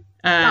done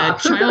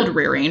child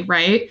rearing,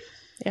 right?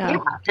 Yeah.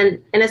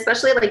 And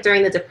especially like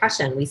during the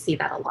Depression, we see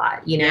that a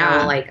lot, you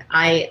know, like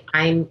my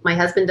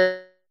husband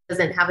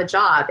doesn't have a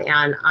job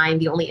and I'm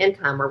the only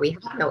income, or we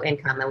have no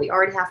income and we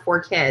already have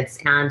 4 kids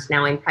and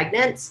now I'm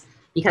pregnant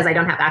because I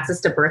don't have access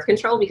to birth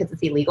control because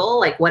it's illegal.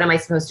 Like, what am I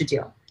supposed to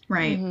do?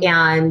 Right.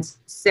 And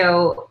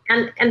so,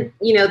 and,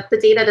 you know, the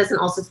data doesn't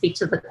also speak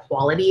to the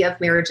quality of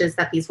marriages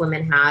that these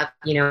women have.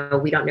 You know,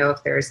 we don't know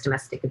if there's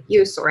domestic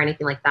abuse or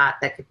anything like that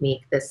could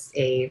make this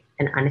an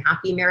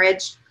unhappy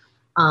marriage.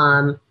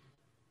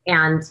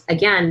 And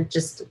again,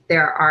 just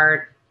there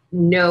are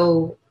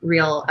no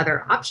real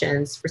other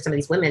options for some of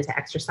these women to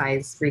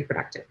exercise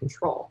reproductive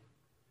control.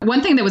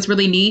 One thing that was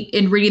really neat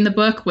in reading the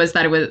book was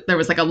that there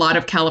was like a lot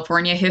of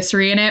California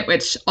history in it,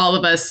 which all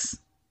of us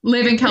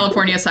live in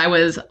California, so I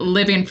was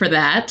living for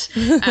that.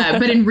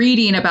 But in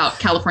reading about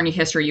California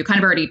history, you kind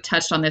of already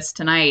touched on this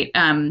tonight.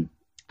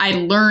 I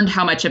learned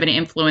how much of an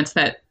influence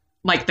that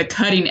like the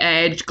cutting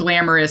edge,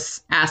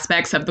 glamorous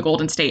aspects of the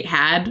Golden State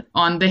had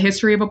on the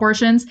history of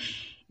abortions,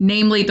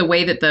 namely the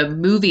way that the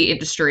movie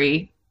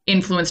industry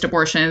influenced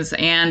abortions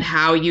and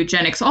how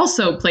eugenics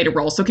also played a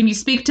role. So can you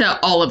speak to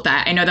all of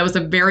that? I know that was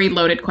a very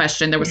loaded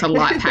question. There was a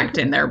lot packed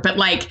in there, but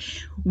like,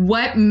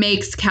 what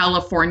makes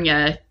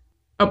California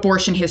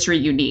abortion history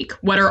unique?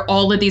 What are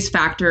all of these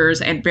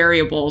factors and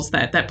variables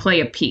that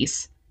play a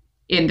piece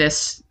in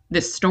this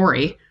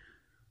story?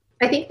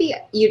 I think the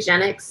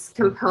eugenics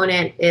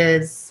component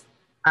is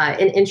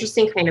an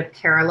interesting kind of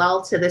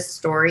parallel to this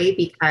story,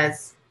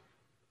 because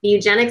the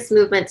eugenics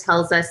movement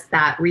tells us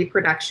that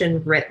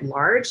reproduction writ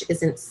large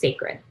isn't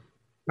sacred,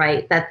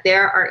 right? That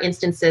there are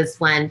instances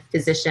when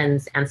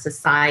physicians and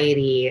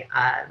society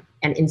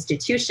and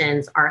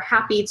institutions are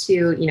happy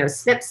to, you know,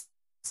 snip,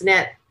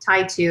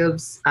 tie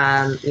tubes,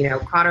 you know,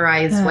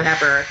 cauterize,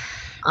 whatever.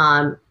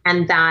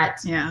 And that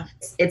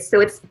it's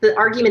the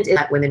argument is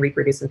that women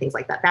reproduce and things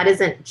like that. That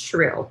isn't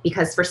true,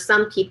 because for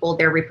some people,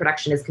 their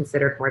reproduction is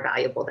considered more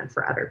valuable than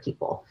for other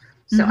people.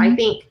 So I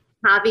think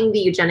having the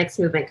eugenics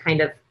movement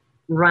kind of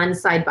run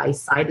side by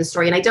side the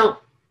story, and I don't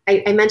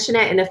I mention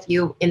it in a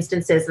few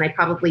instances, and I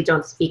probably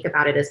don't speak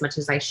about it as much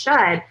as I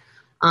should.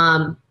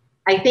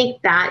 I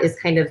think that is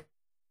kind of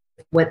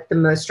what the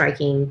most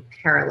striking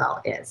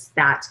parallel is,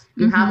 that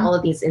you have all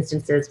of these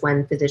instances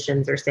when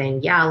physicians are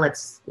saying, yeah,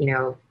 let's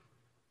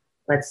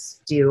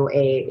do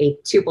a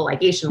tubal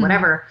ligation,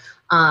 whatever.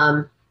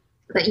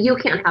 But you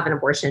can't have an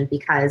abortion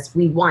because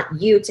we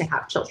want you to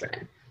have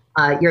children.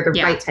 You're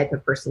the right type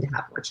of person to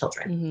have more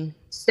children.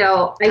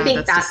 So I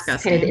think that's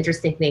disgusting. Kind of the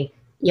interesting thing.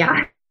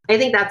 Yeah. I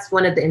think that's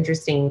one of the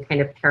interesting kind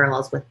of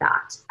parallels with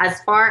that.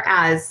 As far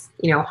as,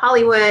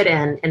 Hollywood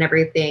and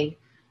everything,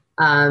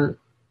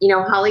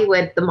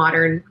 Hollywood, the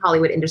modern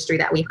Hollywood industry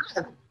that we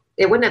have,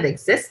 it wouldn't have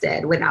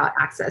existed without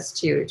access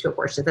to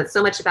abortions. That's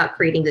so much about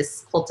creating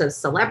this cult of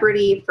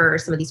celebrity for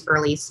some of these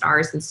early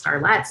stars and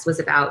starlets, was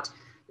about,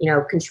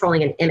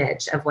 controlling an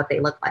image of what they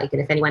look like.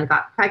 And if anyone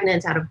got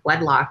pregnant out of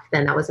wedlock,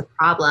 then that was a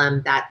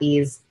problem that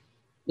these,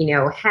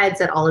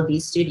 heads at all of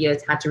these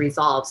studios had to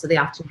resolve. So they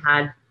often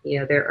had,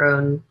 their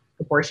own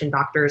abortion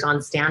doctors on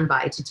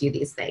standby to do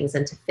these things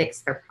and to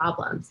fix their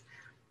problems.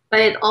 But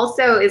it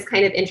also is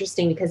kind of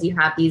interesting because you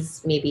have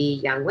these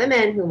maybe young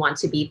women who want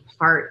to be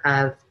part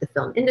of the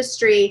film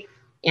industry,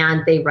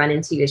 and they run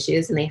into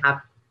issues and they have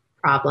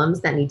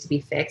problems that need to be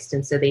fixed.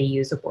 And so they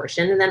use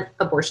abortion. And then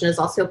abortion is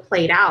also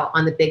played out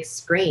on the big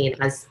screen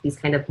as these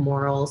kind of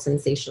moral,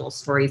 sensational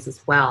stories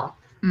as well.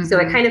 So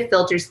it kind of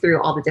filters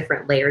through all the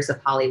different layers of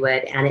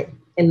Hollywood. And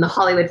in the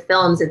Hollywood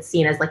films, it's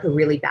seen as like a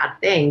really bad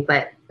thing.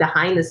 But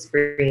behind the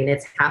screen,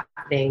 it's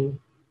happening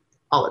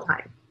all the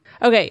time.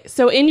 Okay,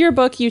 so in your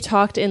book, you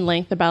talked in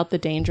length about the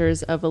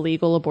dangers of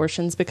illegal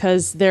abortions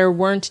because there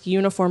weren't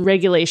uniform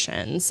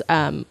regulations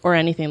or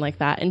anything like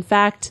that. In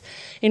fact,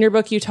 in your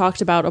book, you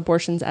talked about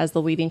abortions as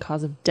the leading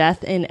cause of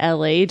death in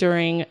LA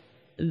during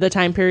the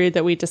time period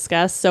that we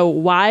discussed. So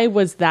why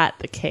was that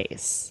the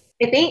case?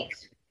 I think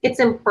it's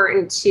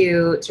important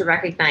to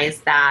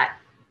recognize that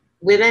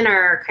women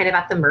are kind of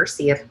at the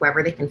mercy of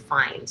whoever they can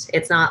find.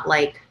 It's not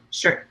like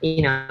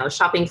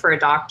shopping for a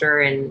doctor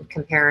and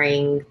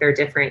comparing their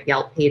different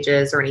Yelp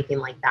pages or anything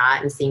like that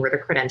and seeing where their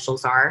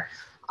credentials are.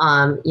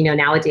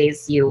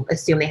 Nowadays you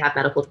assume they have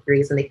medical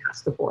degrees and they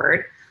pass the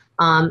board.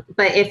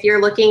 But if you're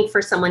looking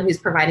for someone who's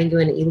providing you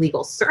an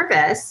illegal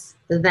service,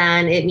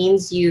 then it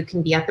means you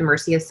can be at the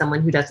mercy of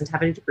someone who doesn't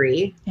have a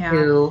degree,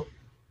 who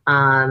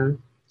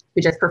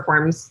just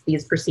performs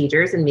these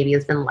procedures and maybe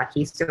has been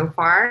lucky so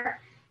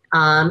far.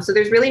 So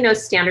there's really no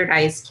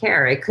standardized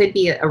care. It could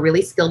be a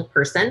really skilled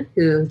person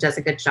who does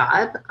a good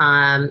job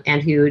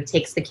and who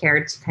takes the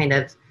care to kind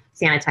of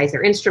sanitize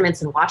their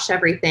instruments and wash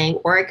everything.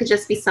 Or it could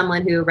just be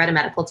someone who read a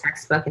medical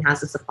textbook and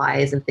has the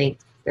supplies and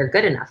thinks they're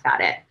good enough at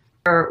it.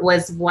 There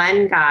was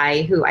one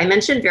guy who I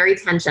mentioned very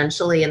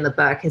tangentially in the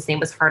book. His name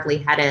was Hardly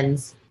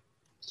Heddens.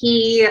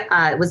 He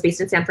was based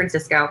in San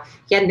Francisco.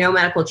 He had no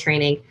medical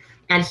training.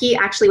 And he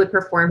actually would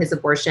perform his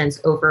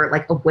abortions over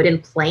like a wooden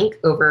plank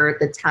over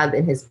the tub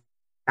in his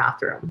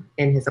bathroom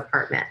in his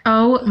apartment.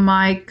 Oh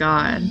my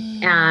God.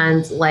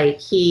 And like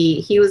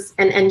he was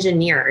an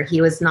engineer.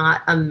 He was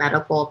not a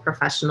medical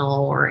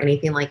professional or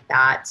anything like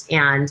that.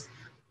 And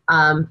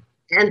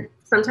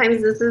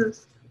sometimes this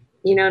is,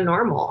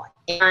 normal.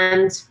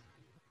 And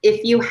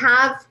if you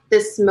have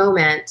this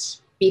moment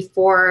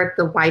before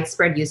the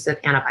widespread use of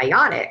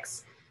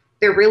antibiotics,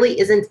 there really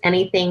isn't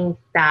anything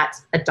that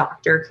a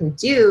doctor can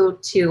do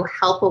to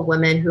help a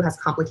woman who has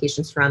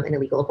complications from an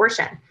illegal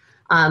abortion.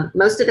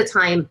 Most of the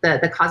time,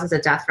 the causes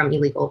of death from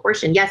illegal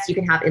abortion, yes, you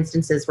can have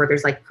instances where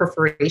there's like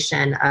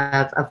perforation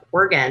of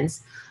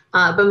organs,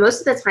 but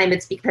most of the time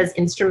it's because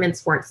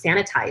instruments weren't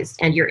sanitized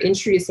and you're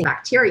introducing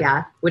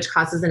bacteria, which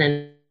causes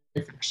an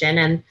infection,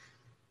 and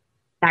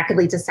that could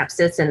lead to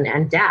sepsis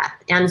and death.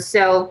 And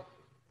so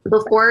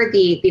before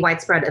the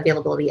widespread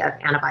availability of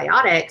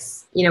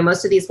antibiotics,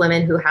 most of these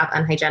women who have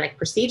unhygienic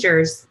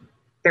procedures,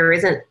 there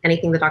isn't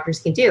anything the doctors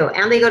can do.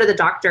 And they go to the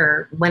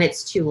doctor when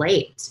it's too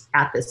late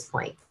at this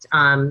point,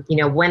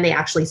 when they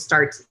actually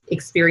start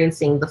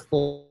experiencing the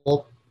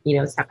full,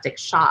 septic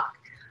shock.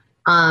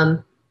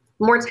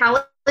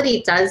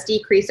 Mortality does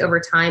decrease over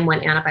time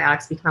when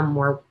antibiotics become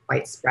more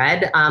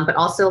widespread, but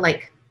also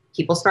like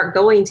people start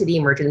going to the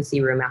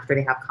emergency room after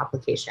they have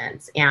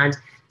complications. And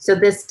so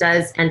this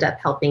does end up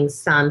helping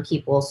some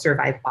people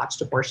survive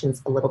botched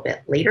abortions a little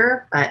bit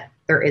later, but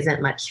there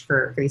isn't much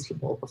for these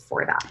people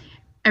before that.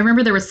 I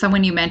remember there was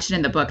someone you mentioned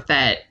in the book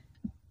that,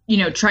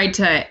 tried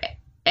to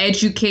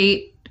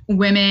educate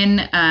women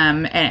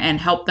and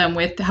help them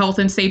with health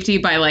and safety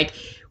by like,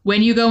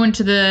 when you go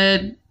into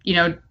the,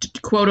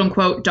 quote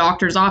unquote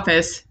doctor's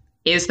office,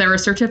 is there a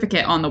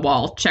certificate on the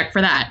wall? Check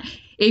for that.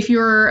 If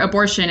your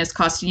abortion is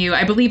costing you,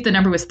 I believe the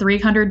number was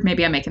 $300.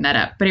 Maybe I'm making that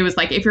up, but it was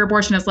like, if your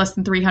abortion is less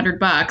than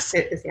 $300,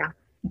 it is, yeah.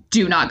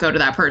 Do not go to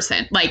that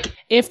person. Like,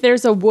 if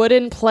there's a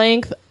wooden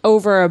plank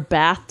over a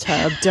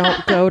bathtub,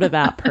 don't go to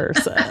that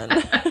person.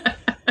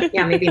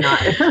 Yeah, maybe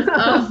not.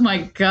 Oh my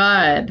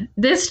God.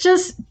 This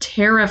just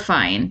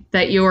terrifying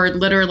that you're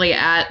literally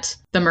at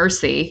the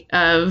mercy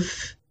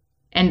of,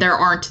 and there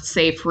aren't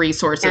safe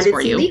resources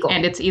for you. Illegal.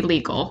 And it's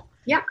illegal.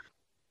 Yeah.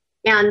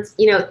 And,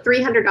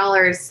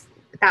 $300,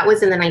 that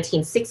was in the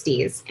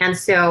 1960s. And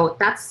so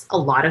that's a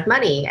lot of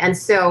money. And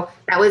so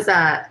that was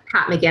Pat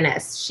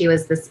McGinnis. She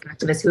was this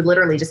activist who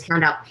literally just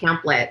handed out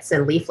pamphlets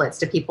and leaflets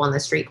to people on the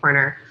street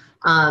corner.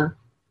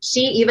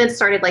 She even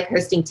started like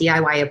hosting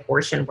DIY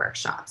abortion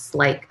workshops.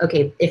 Like,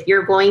 okay, if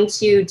you're going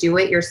to do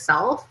it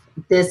yourself,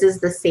 this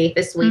is the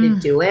safest way to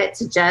do it,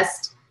 to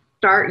just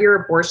start your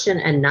abortion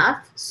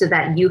enough so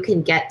that you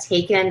can get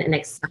taken and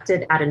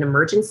accepted at an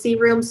emergency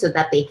room so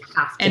that they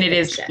have to. And it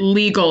is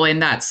legal in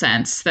that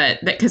sense,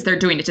 that because they're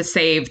doing it to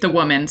save the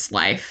woman's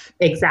life.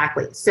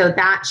 Exactly. So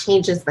that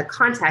changes the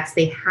context.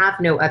 They have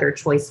no other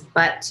choice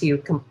but to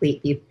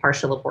complete the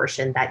partial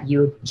abortion that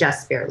you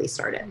just barely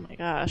started. Oh my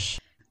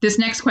gosh. This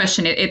next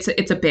question, it's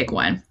a big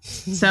one.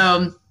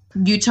 So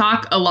you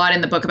talk a lot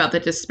in the book about the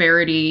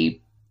disparity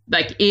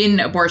like in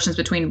abortions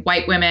between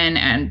white women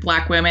and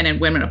Black women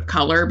and women of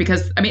color,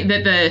 because I mean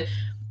the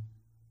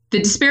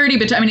disparity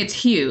between, I mean, it's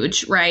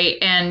huge, right?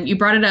 And you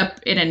brought it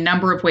up in a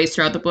number of ways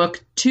throughout the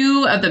book.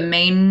 Two of the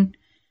main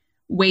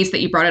ways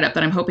that you brought it up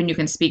that I'm hoping you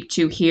can speak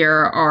to here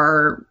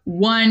are,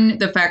 one,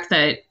 the fact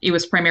that it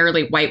was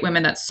primarily white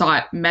women that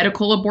sought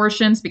medical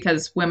abortions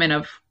because women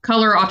of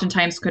color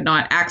oftentimes could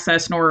not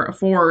access nor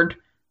afford,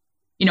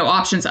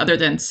 options other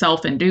than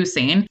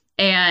self-inducing.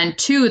 And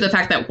two, the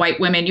fact that white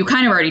women, you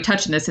kind of already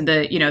touched on this in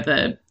the,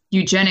 the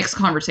eugenics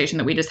conversation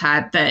that we just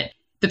had, that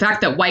the fact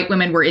that white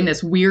women were in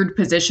this weird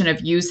position of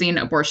using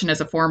abortion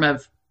as a form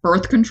of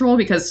birth control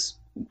because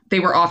they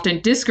were often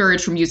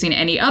discouraged from using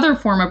any other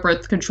form of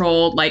birth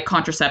control like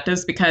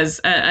contraceptives, because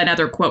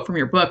another quote from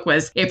your book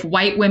was, if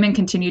white women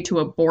continue to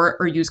abort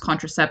or use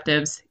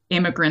contraceptives,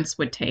 immigrants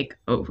would take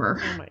over.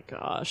 Oh my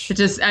gosh.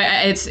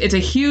 It's a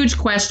huge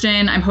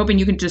question. I'm hoping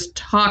you can just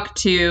talk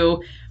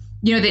to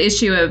the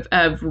issue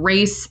of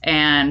race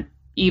and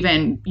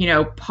even,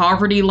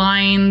 poverty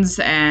lines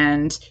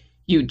and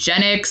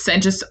eugenics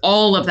and just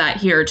all of that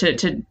here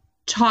to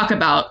talk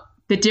about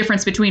the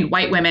difference between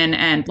white women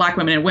and Black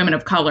women and women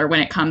of color when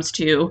it comes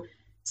to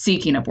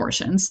seeking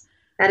abortions.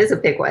 That is a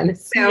big one.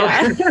 So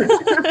yeah.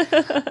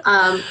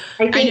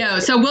 I know.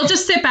 So we'll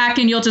just sit back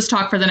and you'll just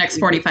talk for the next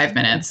 45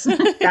 minutes.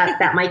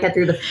 that might get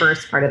through the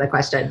first part of the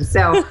question.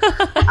 So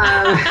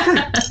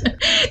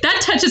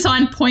that touches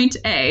on point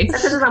A.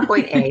 That touches on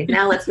point A.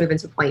 Now let's move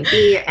into point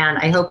B. And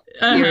I hope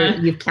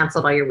you've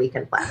canceled all your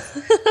weekend plans.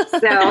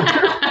 So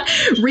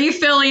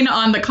refilling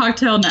on the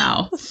cocktail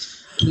now.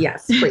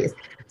 Yes, please.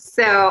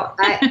 So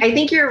I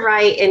think you're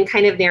right in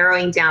kind of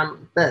narrowing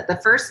down the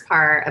first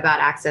part about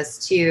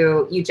access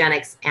to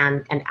eugenics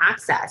and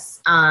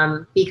access,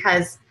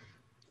 because,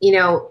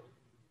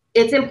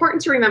 it's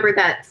important to remember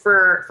that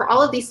for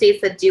all of these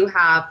states that do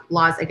have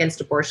laws against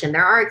abortion,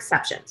 there are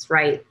exceptions,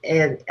 right?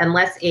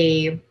 Unless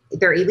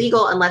they're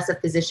illegal unless a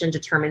physician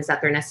determines that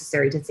they're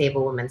necessary to save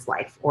a woman's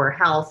life or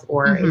health,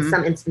 or in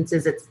some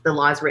instances, the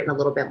law is written a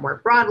little bit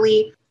more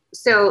broadly.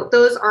 So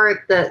those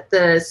are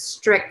the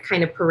strict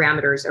kind of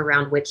parameters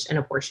around which an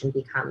abortion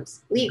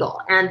becomes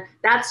legal. And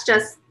that's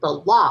just the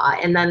law.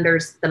 And then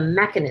there's the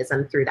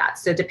mechanism through that.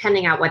 So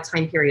depending on what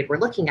time period we're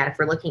looking at, if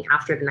we're looking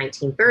after the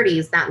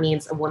 1930s, that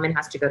means a woman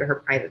has to go to her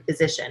private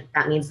physician.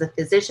 That means the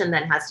physician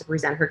then has to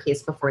present her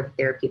case before the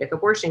Therapeutic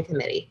Abortion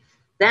Committee.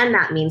 Then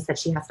that means that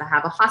she has to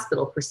have a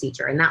hospital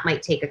procedure, and that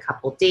might take a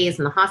couple days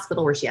in the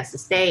hospital where she has to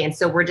stay. And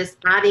so we're just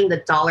adding the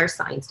dollar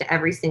signs to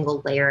every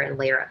single layer and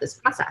layer of this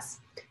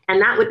process. And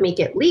that would make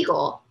it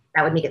legal,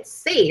 that would make it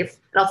safe,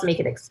 but also make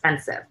it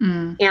expensive.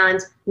 And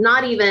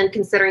not even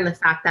considering the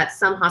fact that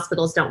some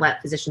hospitals don't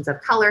let physicians of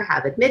color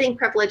have admitting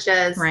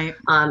privileges, right?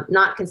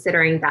 Not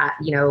considering that,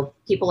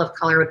 people of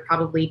color would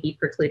probably be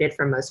precluded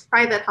from most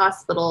private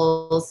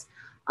hospitals.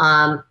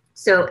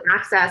 So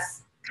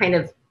access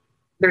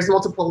there's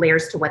multiple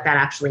layers to what that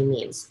actually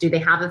means. Do they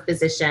have a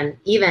physician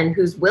even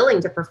who's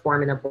willing to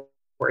perform an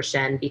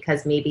abortion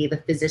because maybe the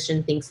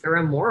physician thinks they're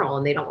immoral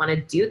and they don't want to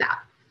do that?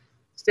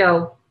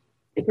 So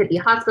it could be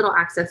hospital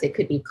access, it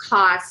could be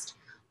cost.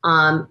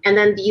 And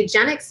then the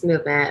eugenics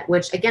movement,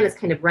 which again is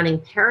kind of running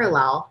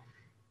parallel.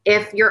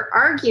 If your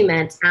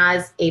argument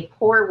as a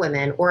poor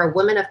woman or a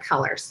woman of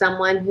color,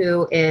 someone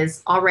who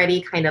is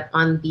already kind of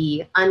on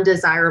the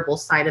undesirable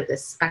side of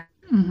this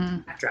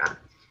spectrum,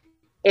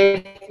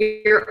 if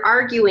you're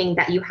arguing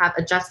that you have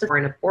a justice for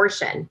an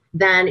abortion,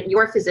 then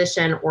your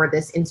physician or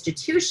this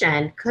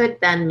institution could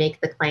then make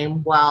the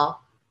claim,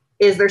 well,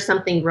 is there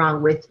something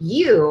wrong with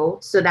you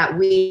so that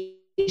we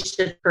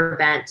should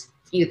prevent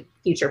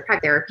future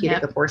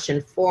therapeutic abortion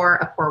for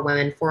a poor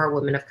woman, for a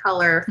woman of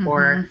color,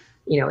 for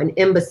an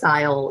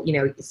imbecile,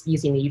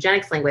 using the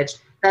eugenics language?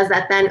 Does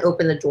that then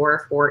open the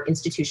door for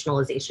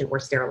institutionalization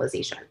or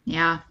sterilization?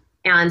 Yeah.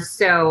 And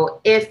so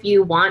if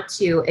you want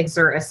to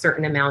exert a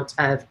certain amount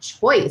of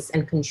choice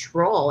and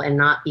control and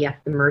not be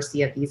at the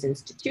mercy of these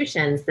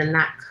institutions, then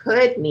that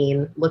could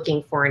mean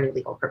looking for an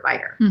illegal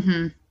provider.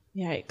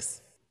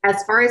 Yikes.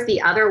 As far as the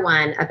other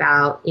one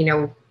about,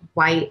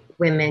 white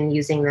women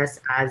using this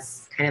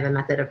as kind of a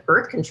method of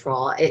birth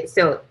control,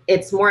 so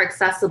it's more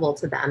accessible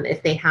to them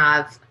if they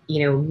have,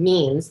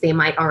 means. They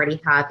might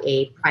already have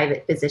a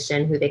private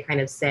physician who they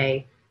kind of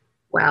say,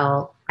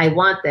 well, I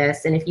want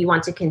this. And if you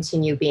want to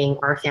continue being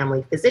our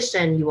family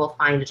physician, you will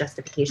find a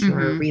justification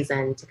or a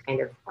reason to kind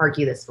of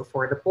argue this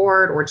before the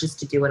board or just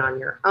to do it on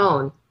your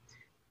own.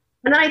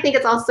 And then I think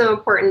it's also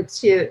important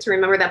to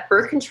remember that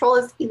birth control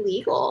is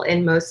illegal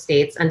in most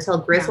states until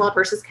Griswold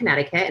versus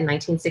Connecticut in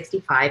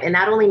 1965. And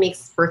that only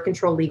makes birth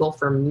control legal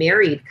for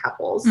married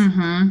couples.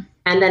 And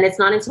then it's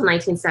not until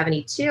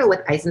 1972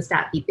 with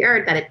Eisenstadt v.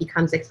 Baird that it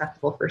becomes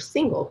acceptable for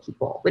single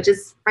people, which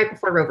is right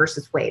before Roe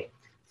versus Wade.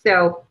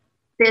 So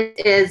this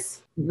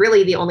is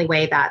really the only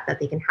way that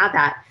they can have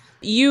that.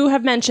 You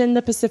have mentioned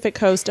the Pacific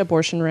Coast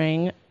abortion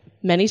ring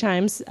many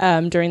times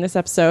during this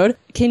episode.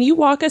 Can you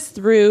walk us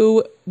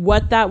through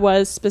what that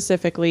was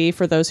specifically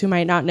for those who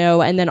might not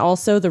know, and then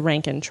also the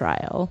Rankin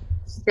trial?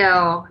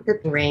 So the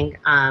ring,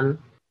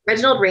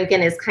 Reginald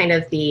Rankin is kind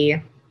of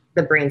the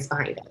brains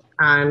behind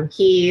it.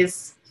 He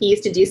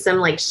used to do some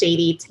like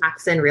shady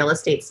tax and real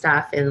estate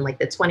stuff in like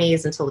the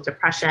 1920s until the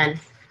Depression.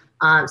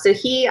 So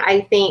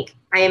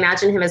I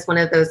imagine him as one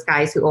of those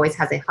guys who always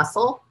has a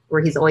hustle,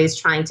 where he's always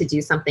trying to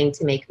do something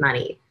to make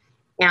money.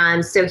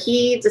 And so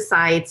he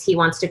decides he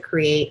wants to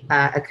create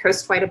a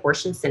coast-wide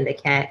abortion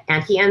syndicate,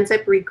 and he ends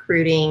up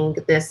recruiting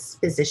this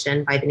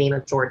physician by the name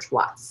of George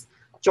Watts.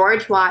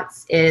 George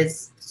Watts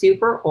is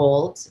super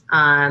old.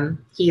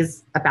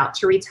 He's about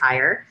to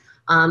retire,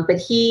 but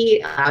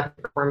he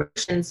performed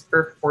abortions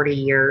for 40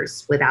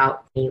 years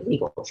without any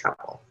legal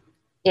trouble.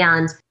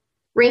 And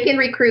Rankin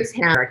recruits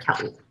him,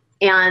 Kelly.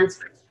 And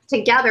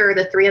together,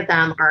 the three of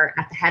them are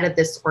at the head of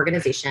this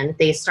organization.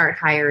 They start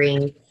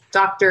hiring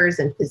doctors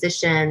and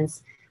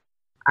physicians,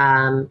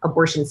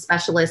 abortion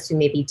specialists who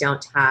maybe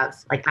don't have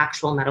like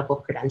actual medical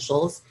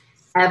credentials.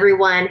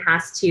 Everyone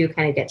has to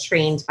kind of get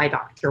trained by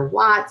Dr.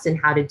 Watts in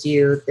how to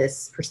do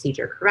this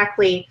procedure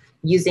correctly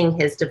using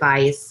his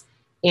device.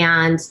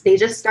 And they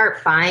just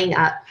start buying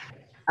up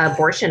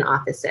abortion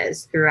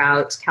offices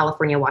throughout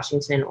California,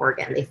 Washington, and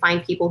Oregon. They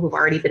find people who've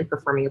already been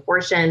performing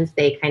abortions.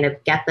 They kind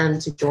of get them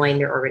to join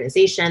their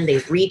organization. They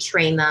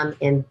retrain them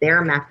in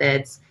their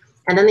methods.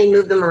 And then they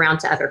move them around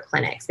to other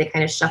clinics. They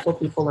kind of shuffle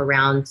people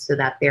around so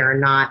that they're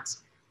not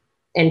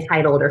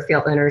entitled or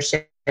feel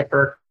ownership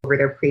over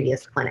their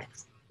previous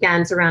clinics.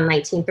 Again, it's around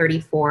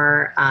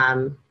 1934.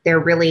 They're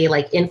really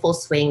like in full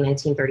swing,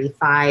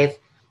 1935.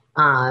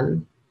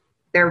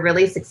 They're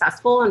really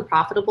successful and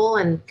profitable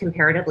and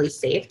comparatively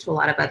safe to a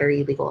lot of other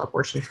illegal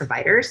abortion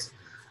providers.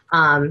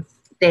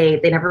 They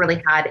never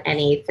really had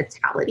any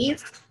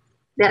fatalities.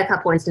 They had a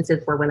couple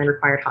instances where women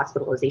required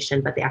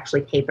hospitalization, but they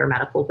actually paid their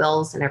medical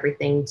bills and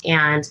everything.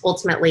 And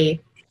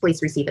ultimately,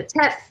 police receive a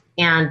tip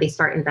and they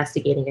start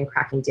investigating and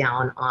cracking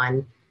down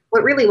on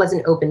what really was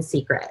an open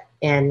secret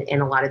in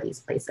a lot of these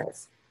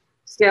places.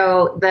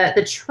 So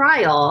the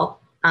trial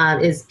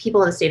is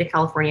people of the state of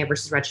California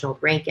versus Reginald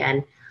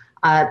Rankin.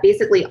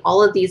 Basically,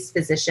 all of these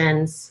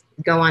physicians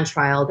go on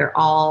trial. They're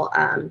all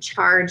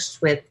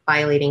charged with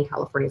violating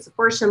California's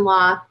abortion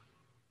law.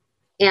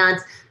 And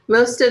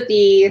most of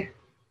the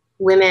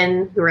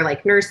women who are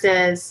like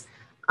nurses,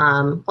 a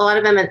lot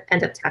of them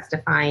end up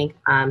testifying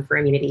for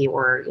immunity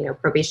or,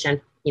 probation,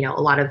 a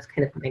lot of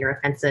kind of minor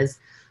offenses.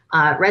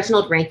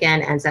 Reginald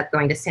Rankin ends up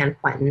going to San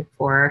Quentin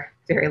for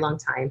a very long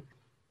time,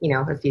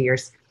 a few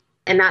years.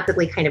 And that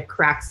really kind of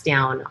cracks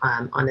down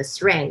on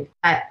this ring.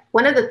 But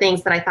one of the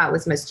things that I thought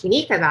was most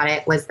unique about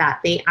it was that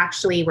they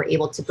actually were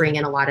able to bring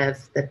in a lot of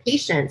the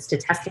patients to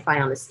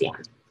testify on the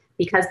stand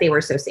because they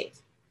were so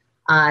safe.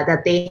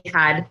 That they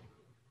had,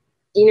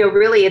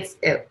 really it's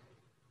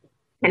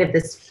kind of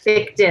this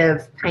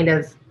fictive kind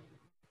of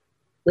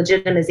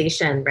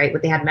legitimization, right?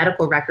 But they had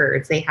medical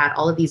records, they had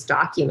all of these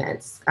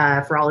documents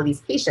for all of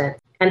these patients.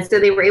 And so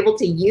they were able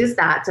to use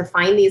that to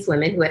find these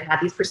women who had had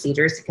these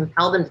procedures to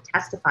compel them to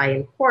testify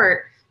in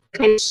court. It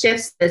kind of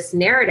shifts this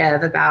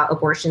narrative about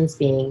abortions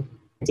being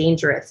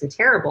dangerous and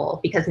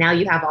terrible, because now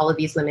you have all of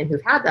these women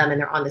who've had them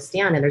and they're on the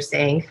stand and they're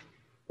saying,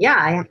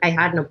 yeah, I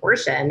had an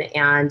abortion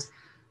and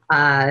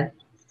I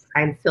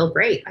feel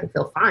great, I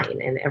feel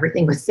fine, and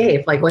everything was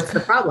safe. Like, what's the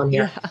problem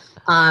here?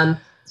 Yeah.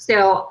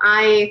 So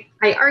I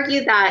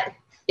argue that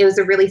it was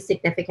a really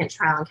significant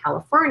trial in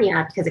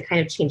California because it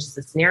kind of changes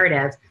this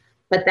narrative.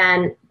 But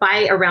then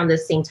by around the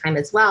same time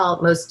as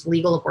well, most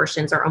legal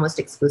abortions are almost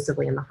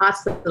exclusively in the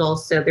hospital.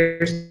 So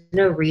there's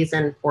no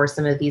reason for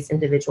some of these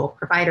individual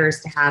providers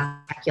to have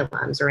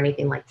speculums or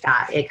anything like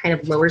that. It kind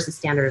of lowers the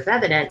standard of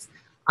evidence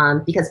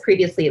because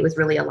previously it was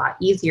really a lot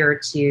easier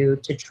to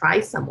try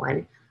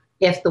someone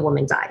if the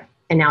woman died.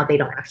 And now they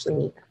don't actually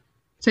need them.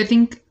 So I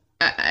think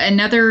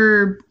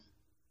another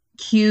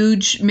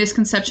huge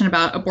misconception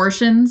about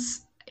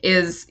abortions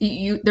is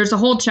there's a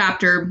whole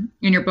chapter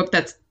in your book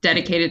that's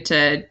dedicated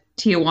to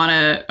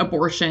Tijuana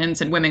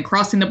abortions and women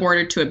crossing the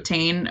border to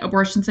obtain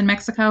abortions in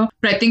Mexico.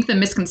 But I think the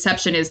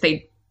misconception is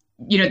they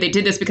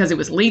did this because it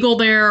was legal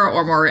there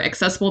or more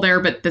accessible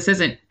there, but this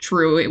isn't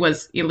true. It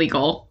was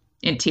illegal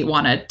in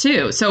Tijuana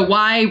too. So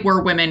why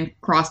were women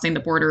crossing the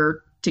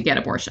border to get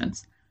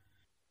abortions?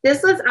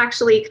 This was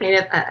actually kind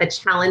of a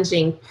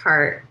challenging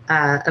part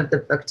of the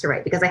book to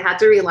write, because I had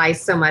to rely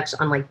so much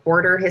on like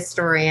border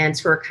historians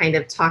who are kind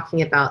of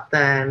talking about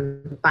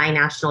the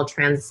binational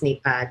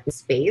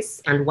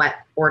space and what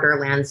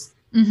borderlands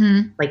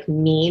like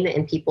mean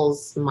in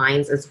people's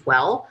minds as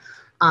well.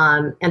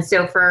 And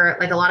so for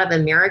like a lot of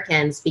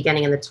Americans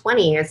beginning in the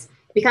 20s,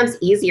 it becomes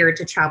easier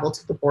to travel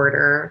to the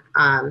border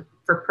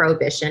for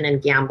prohibition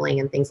and gambling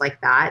and things like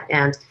that.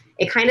 And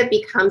it kind of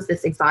becomes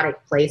this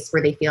exotic place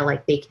where they feel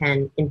like they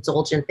can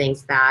indulge in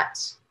things that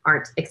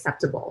aren't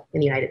acceptable in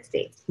the United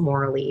States,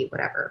 morally,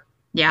 whatever.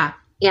 Yeah.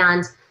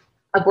 And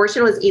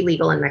abortion was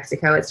illegal in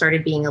Mexico. It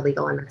started being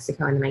illegal in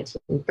Mexico in the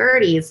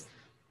 1930s.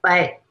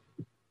 But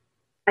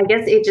I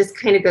guess it just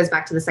kind of goes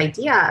back to this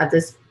idea of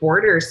this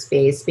border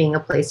space being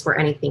a place where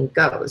anything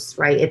goes,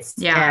 right? It's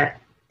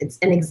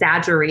an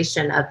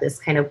exaggeration of this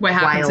kind of what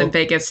happens in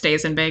Vegas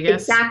stays in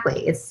Vegas.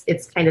 Exactly.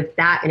 It's kind of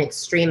that in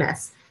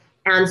extremis.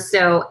 And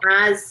so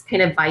as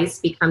kind of vice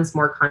becomes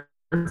more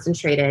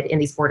concentrated in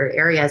these border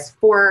areas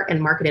for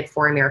and marketed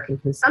for American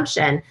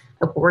consumption,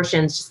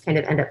 abortions just kind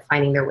of end up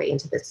finding their way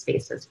into this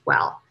space as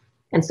well.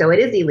 And so it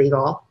is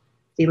illegal.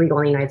 It's illegal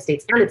in the United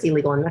States and it's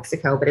illegal in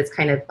Mexico, but it's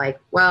kind of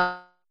like,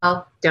 well,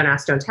 don't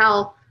ask, don't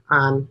tell.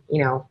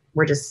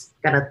 We're just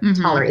going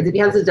to tolerate. It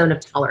becomes a zone of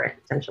tolerance,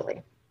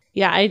 essentially.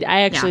 Yeah,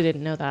 I actually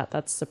didn't know that.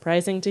 That's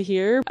surprising to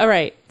hear. All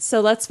right,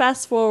 so let's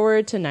fast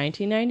forward to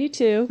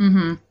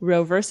 1992.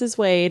 Roe versus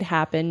Wade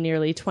happened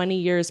nearly 20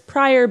 years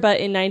prior, but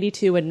in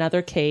 92,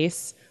 another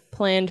case,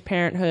 Planned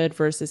Parenthood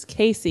versus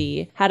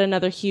Casey, had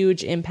another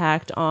huge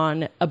impact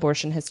on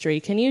abortion history.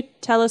 Can you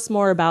tell us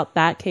more about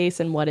that case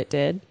and what it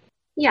did?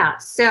 Yeah,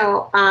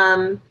 so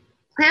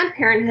Planned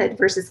Parenthood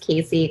versus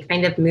Casey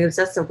kind of moves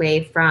us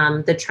away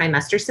from the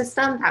trimester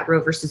system that Roe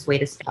versus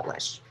Wade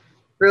established.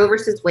 Roe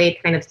versus Wade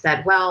kind of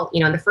said, well,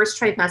 in the first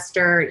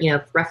trimester,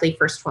 roughly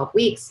first 12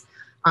 weeks,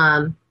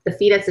 the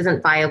fetus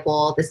isn't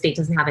viable. The state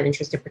doesn't have an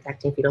interest in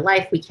protecting fetal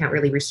life. We can't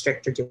really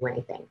restrict or do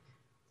anything.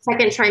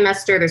 Second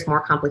trimester, there's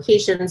more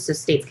complications, so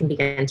states can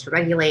begin to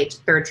regulate.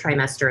 Third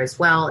trimester as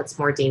well, it's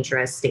more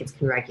dangerous, states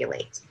can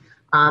regulate.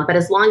 But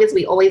as long as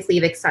we always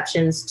leave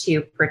exceptions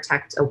to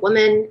protect a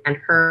woman and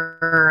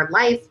her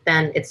life,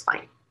 then it's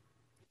fine.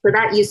 So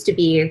that used to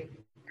be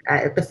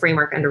the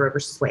framework under Roe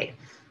versus Wade.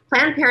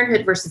 Planned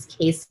Parenthood versus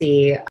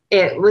Casey,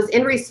 it was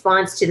in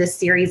response to the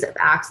series of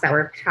acts that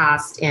were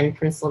passed in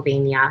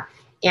Pennsylvania.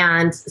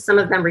 And some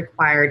of them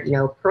required,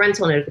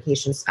 parental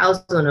notification,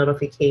 spousal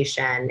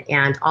notification,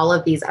 and all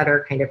of these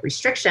other kind of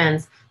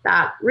restrictions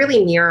that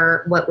really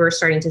mirror what we're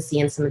starting to see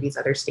in some of these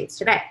other states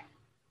today.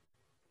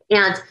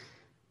 And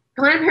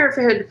Planned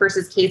Parenthood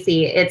versus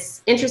Casey,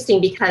 it's interesting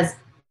because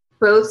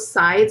both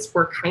sides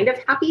were kind of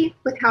happy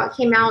with how it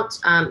came out.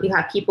 You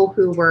have people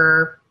who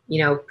were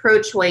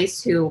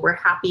pro-choice, who were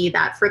happy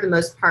that for the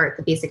most part,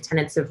 the basic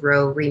tenets of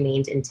Roe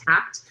remained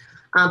intact.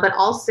 But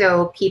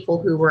also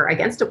people who were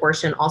against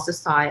abortion also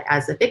saw it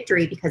as a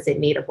victory because it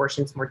made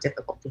abortions more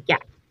difficult to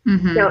get.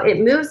 So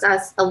it moves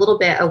us a little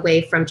bit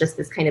away from just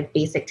this kind of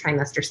basic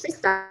trimester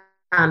system,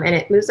 and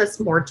it moves us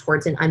more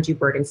towards an undue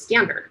burden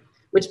standard,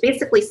 which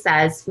basically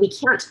says we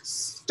can't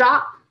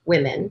stop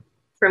women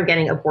from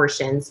getting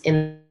abortions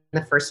in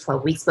the first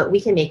 12 weeks, but we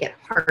can make it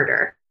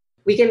harder.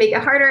 We can make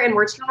it harder and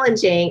more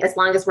challenging as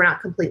long as we're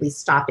not completely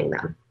stopping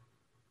them.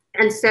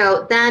 And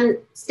so then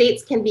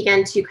states can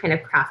begin to kind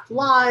of craft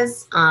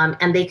laws,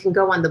 and they can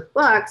go on the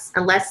books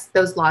unless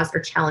those laws are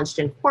challenged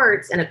in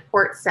courts and a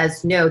court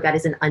says, no, that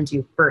is an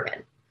undue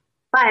burden.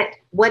 But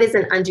what is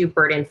an undue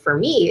burden for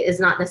me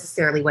is not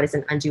necessarily what is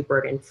an undue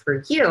burden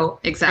for you.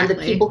 Exactly. And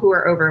the people who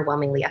are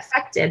overwhelmingly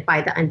affected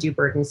by the undue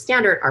burden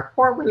standard are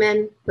poor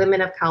women,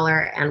 women of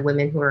color, and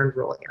women who are in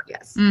rural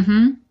areas.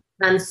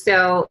 And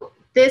so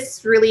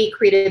this really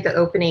created the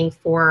opening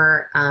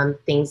for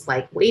things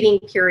like waiting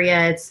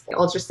periods,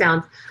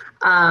 ultrasounds,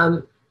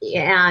 and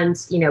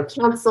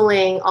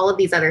counseling, all of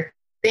these other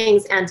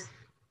things, and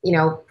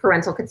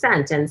parental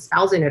consent and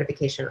spousal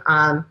notification.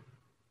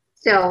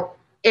 So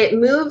it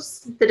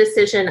moves the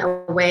decision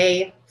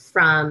away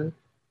from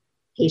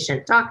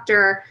patient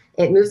doctor.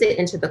 It moves it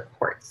into the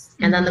courts,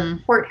 and then the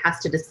court has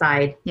to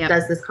decide: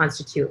 does this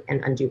constitute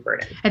an undue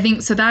burden? I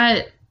think so.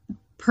 That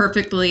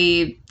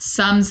perfectly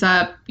sums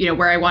up,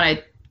 where I want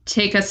to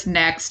take us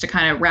next to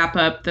kind of wrap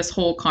up this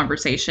whole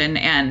conversation.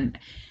 And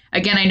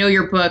again, I know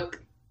your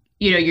book,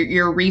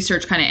 your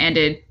research kind of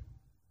ended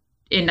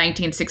in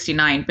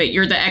 1969, but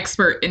you're the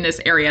expert in this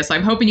area. So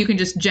I'm hoping you can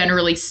just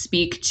generally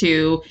speak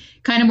to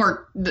kind of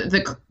more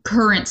the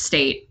current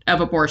state of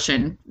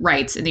abortion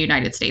rights in the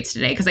United States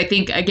today. Because I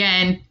think,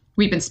 again,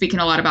 we've been speaking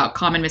a lot about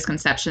common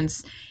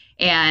misconceptions.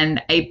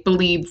 And I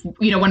believe,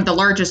 one of the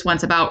largest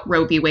ones about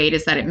Roe v. Wade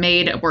is that it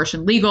made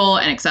abortion legal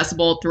and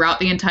accessible throughout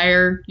the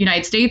entire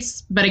United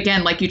States. But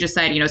again, like you just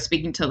said,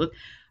 speaking to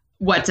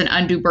what's an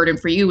undue burden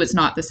for you is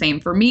not the same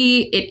for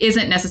me. It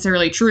isn't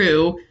necessarily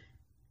true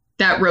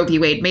that Roe v.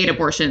 Wade made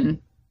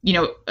abortion,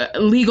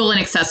 legal and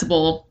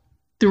accessible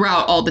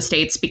throughout all the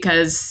states,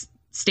 because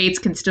states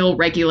can still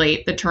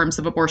regulate the terms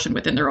of abortion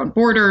within their own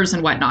borders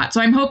and whatnot.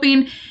 So I'm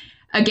hoping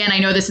again, I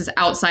know this is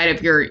outside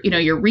of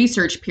your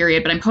research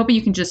period, but I'm hoping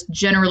you can just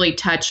generally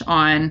touch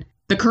on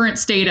the current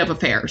state of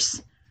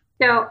affairs.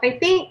 So I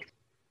think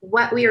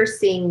what we are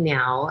seeing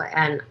now,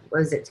 and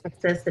was it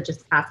Texas that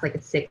just passed like a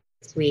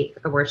 6-week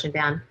abortion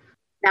ban,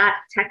 that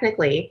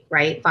technically,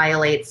 right,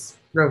 violates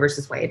Roe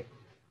versus Wade.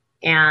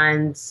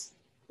 And,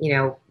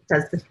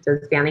 does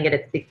banning it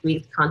at 6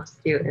 weeks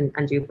constitute an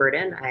undue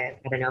burden? I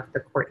don't know if the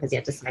court has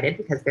yet decided,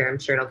 because I'm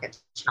sure it'll get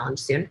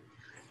challenged soon.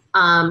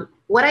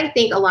 What I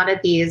think a lot of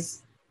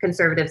these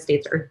conservative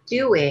states are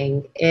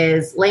doing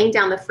is laying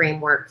down the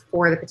framework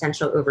for the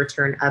potential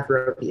overturn of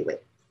Roe v. Wade.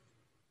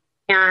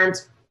 And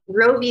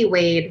Roe v.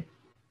 Wade,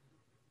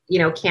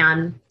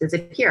 can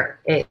disappear.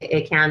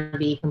 It can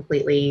be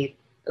completely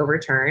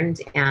overturned,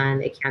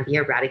 and it can be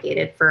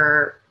eradicated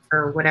for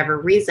whatever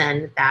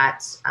reason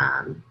that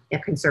a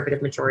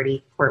conservative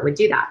majority court would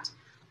do that.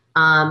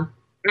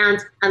 And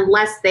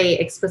unless they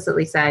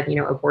explicitly said,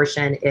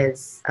 abortion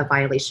is a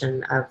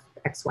violation of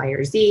X, Y,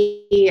 or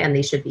Z, and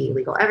they should be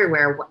illegal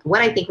everywhere,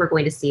 what I think we're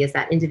going to see is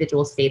that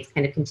individual states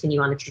kind of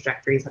continue on the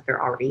trajectories that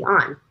they're already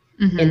on.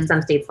 Mm-hmm. In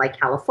some states like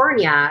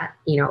California,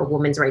 a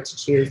woman's right to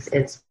choose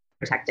is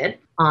protected.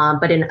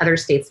 But in other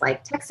states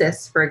like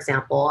Texas, for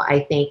example,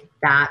 I think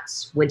that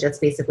would just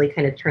basically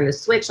kind of turn the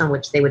switch on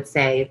which they would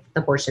say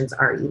abortions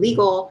are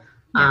illegal,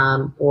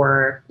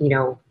 or,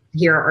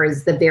 here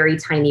is the very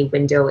tiny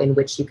window in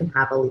which you can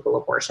have a legal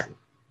abortion.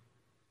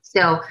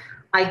 So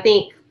I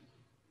think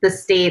the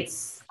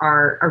states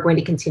are going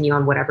to continue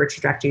on whatever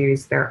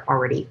trajectories they're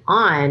already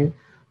on,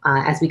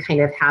 as we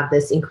kind of have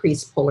this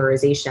increased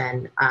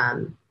polarization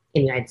in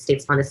the United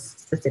States on a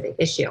specific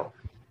issue.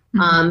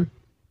 Mm-hmm.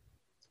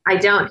 I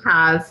don't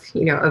have,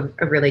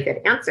 a really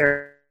good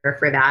answer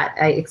for that,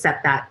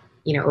 except that,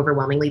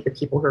 overwhelmingly the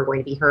people who are going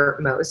to be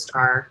hurt most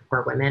are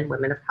poor women,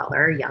 women of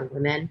color, young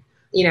women.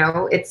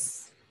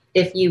 It's,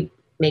 if you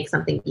make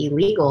something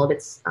illegal,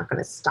 it's not going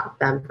to stop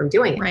them from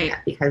doing it, right,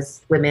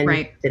 because women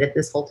did it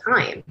this whole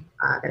time,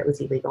 that it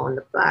was illegal in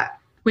the book.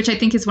 Which I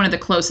think is one of the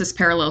closest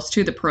parallels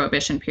to the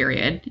Prohibition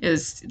period,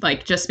 is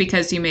like, just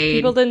because you made...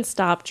 People didn't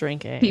stop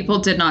drinking. People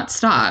did not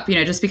stop.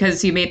 Just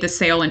because you made the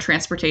sale and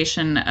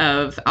transportation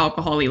of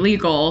alcohol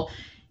illegal,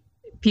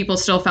 people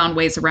still found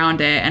ways around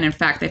it. And in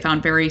fact, they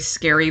found very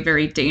scary,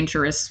 very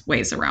dangerous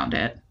ways around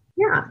it.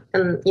 Yeah.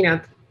 And,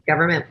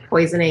 government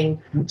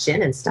poisoning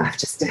gin and stuff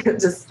just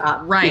to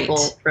stop people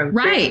from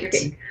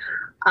drinking.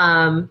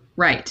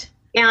 Right.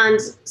 And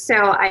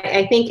so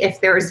I think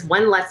if there's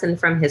one lesson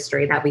from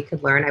history that we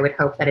could learn, I would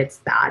hope that it's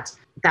that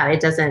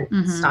it doesn't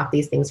stop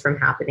these things from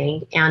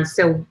happening. And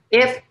so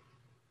if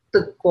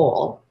the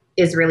goal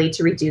is really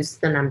to reduce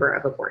the number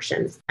of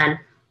abortions, then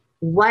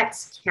what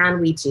can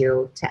we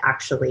do to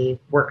actually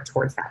work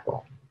towards that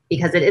goal?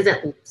 Because it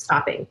isn't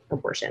stopping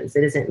abortions.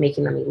 It isn't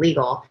making them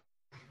illegal.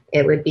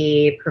 It would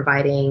be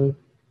providing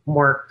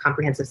more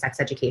comprehensive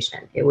sex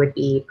education. It would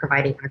be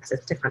providing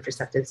access to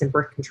contraceptives and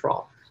birth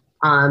control.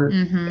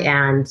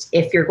 And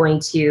if you're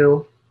going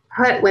to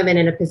put women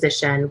in a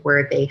position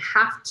where they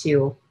have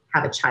to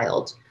have a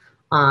child,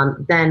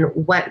 then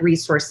what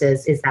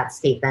resources is that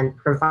state then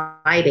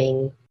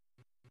providing?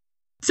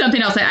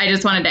 Something else I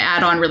just wanted to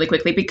add on really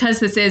quickly, because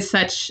this is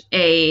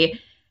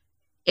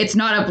it's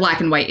not a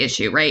black and white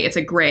issue, right? It's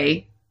a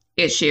gray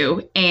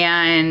issue.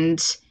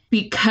 And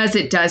because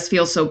it does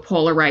feel so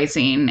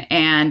polarizing,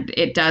 and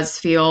it does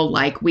feel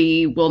like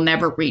we will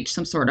never reach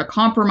some sort of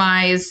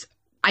compromise.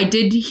 I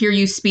did hear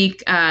you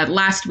speak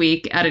last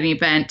week at an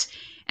event,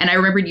 and I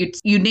remember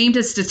you named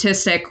a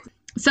statistic,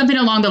 something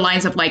along the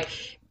lines of like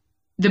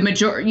the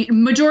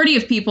majority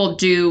of people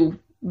do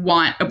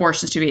want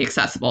abortions to be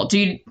accessible.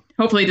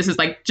 Hopefully this is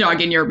like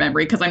jogging your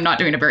memory, because I'm not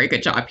doing a very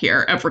good job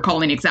here of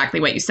recalling exactly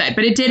what you said,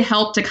 but it did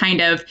help to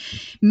kind of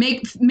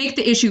make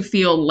the issue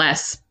feel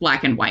less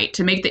black and white,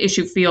 to make the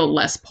issue feel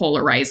less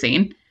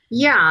polarizing.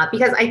 Yeah,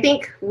 because I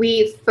think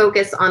we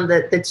focus on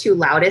the two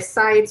loudest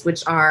sides,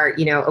 which are,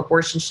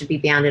 abortion should be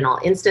banned in all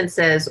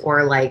instances,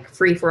 or like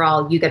free for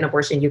all, you get an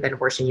abortion, you get an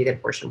abortion, you get an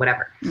abortion,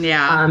 whatever.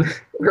 Yeah.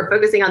 We're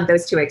focusing on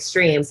those two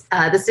extremes.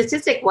 The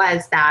statistic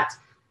was that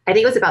I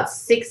think it was about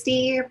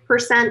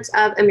 60%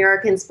 of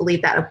Americans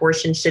believe that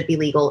abortion should be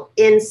legal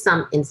in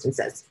some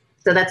instances.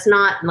 So that's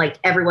not like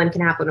everyone can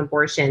have an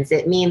abortion.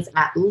 It means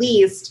at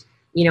least,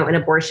 an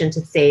abortion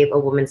to save a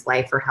woman's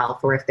life or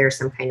health, or if there's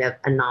some kind of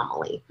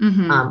anomaly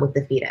with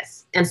the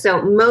fetus. And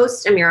so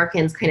most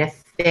Americans kind of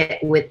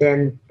fit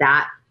within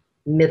that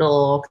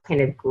middle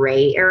kind of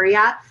gray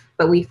area,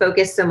 but we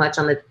focus so much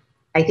on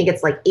I think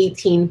it's like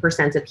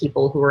 18% of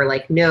people who are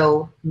like,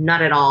 no,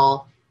 not at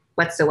all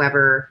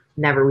whatsoever.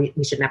 Never, we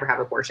should never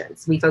have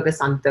abortions. We focus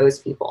on those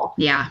people.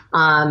 Yeah.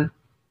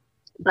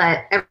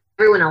 But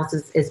everyone else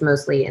is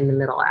mostly in the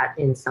middle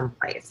in some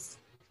place.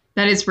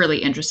 That is really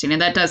interesting.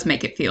 And that does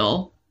make it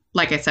feel,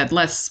 like I said,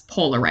 less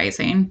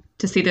polarizing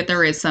to see that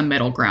there is some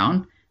middle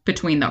ground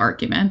between the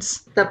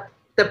arguments.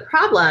 The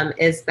problem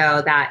is,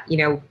 though, that,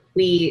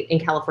 we in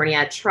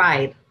California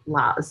tried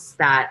laws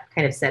that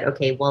kind of said,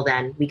 okay, well,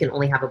 then we can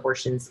only have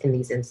abortions in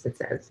these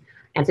instances.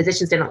 And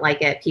physicians didn't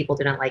like it. People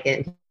didn't like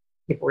it.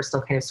 people were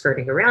still kind of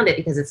skirting around it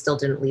because it still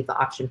didn't leave the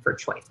option for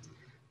choice.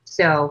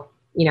 So,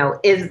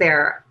 is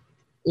there,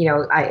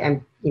 I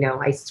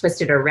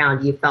twisted it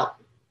around. You felt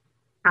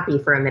happy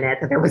for a minute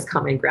that there was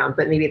common ground,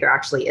 but maybe there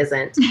actually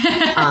isn't.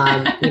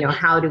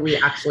 How do we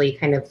actually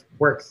kind of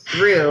work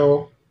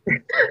through?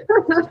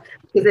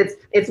 Because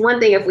it's one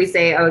thing if we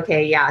say,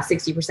 okay, yeah,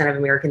 60% of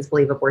Americans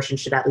believe abortion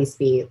should at least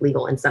be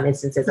legal in some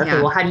instances.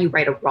 Okay, well, how do you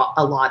write a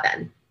law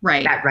then?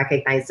 Right. That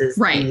recognizes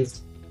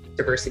these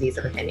diversities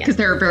of opinion? Because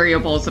there are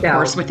variables, of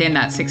course, within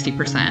that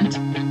 60%.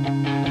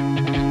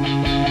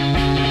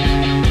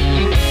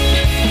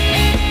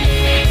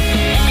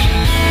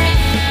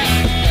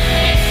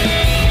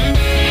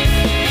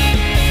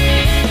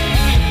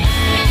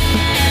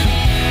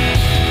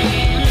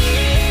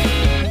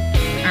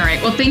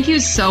 Well, thank you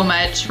so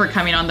much for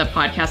coming on the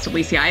podcast,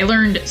 Alicia. I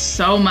learned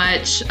so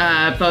much,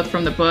 both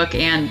from the book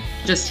and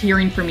just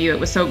hearing from you. It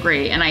was so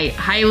great. And I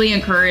highly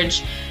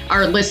encourage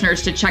our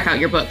listeners to check out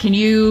your book. Can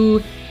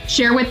you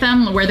share with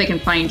them where they can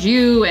find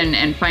you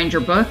and find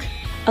your book?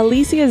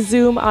 Alicia's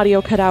Zoom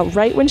audio cut out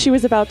right when she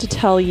was about to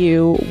tell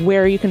you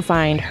where you can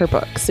find her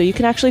book. So you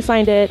can actually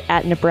find it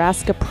at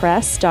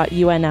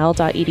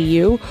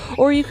nebraskapress.unl.edu,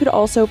 or you could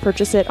also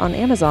purchase it on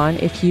Amazon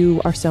if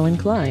you are so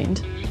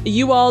inclined.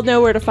 You all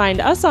know where to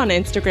find us on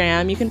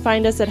Instagram. You can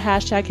find us at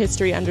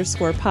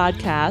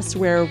 #history_podcast,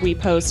 where we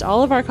post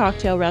all of our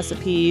cocktail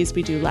recipes.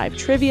 We do live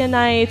trivia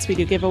nights, we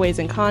do giveaways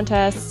and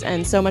contests,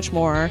 and so much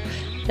more.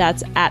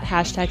 That's at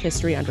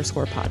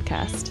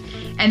 #history_podcast.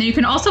 And you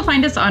can also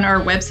find us on our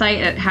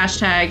website at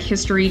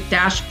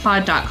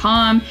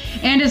 #history-pod.com.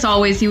 And as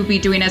always, you will be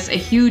doing us a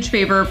huge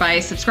favor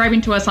by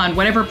subscribing to us on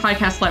whatever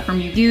podcast platform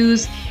you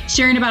use,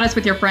 sharing about us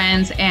with your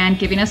friends, and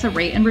giving us a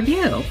rate and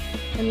review.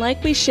 And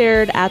like we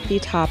shared at the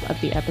top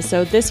of the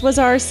episode, this was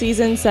our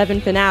season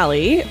 7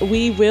 finale.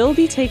 We will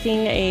be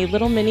taking a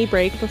little mini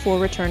break before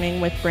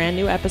returning with brand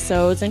new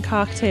episodes and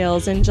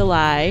cocktails in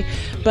July.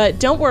 But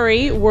don't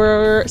worry,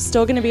 we're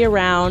still going to be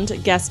around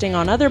guesting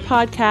on other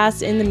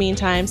podcasts in the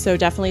meantime, so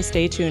definitely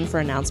stay tuned for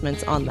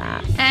announcements on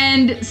that.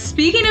 And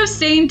speaking of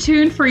staying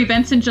tuned for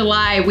events in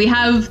July, we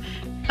have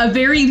a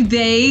very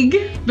vague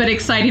but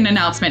exciting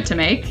announcement to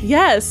make.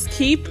 Yes,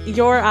 keep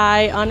your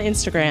eye on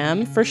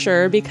Instagram for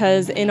sure,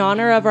 because in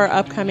honor of our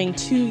upcoming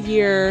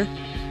 2-year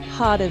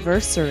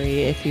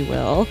podiversary, if you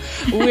will,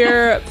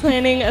 we're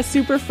planning a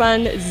super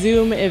fun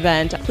Zoom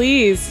event.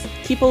 Please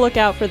keep a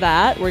lookout for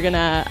that. We're going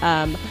to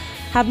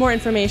have more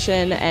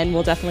information, and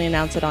we'll definitely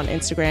announce it on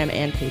Instagram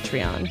and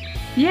Patreon.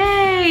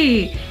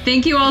 Yay!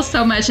 Thank you all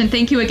so much. And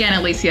thank you again,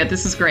 Alicia.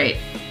 This is great.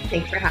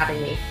 Thanks for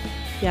having me.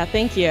 Yeah,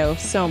 thank you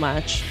so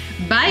much.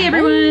 Bye,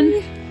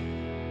 everyone. Bye.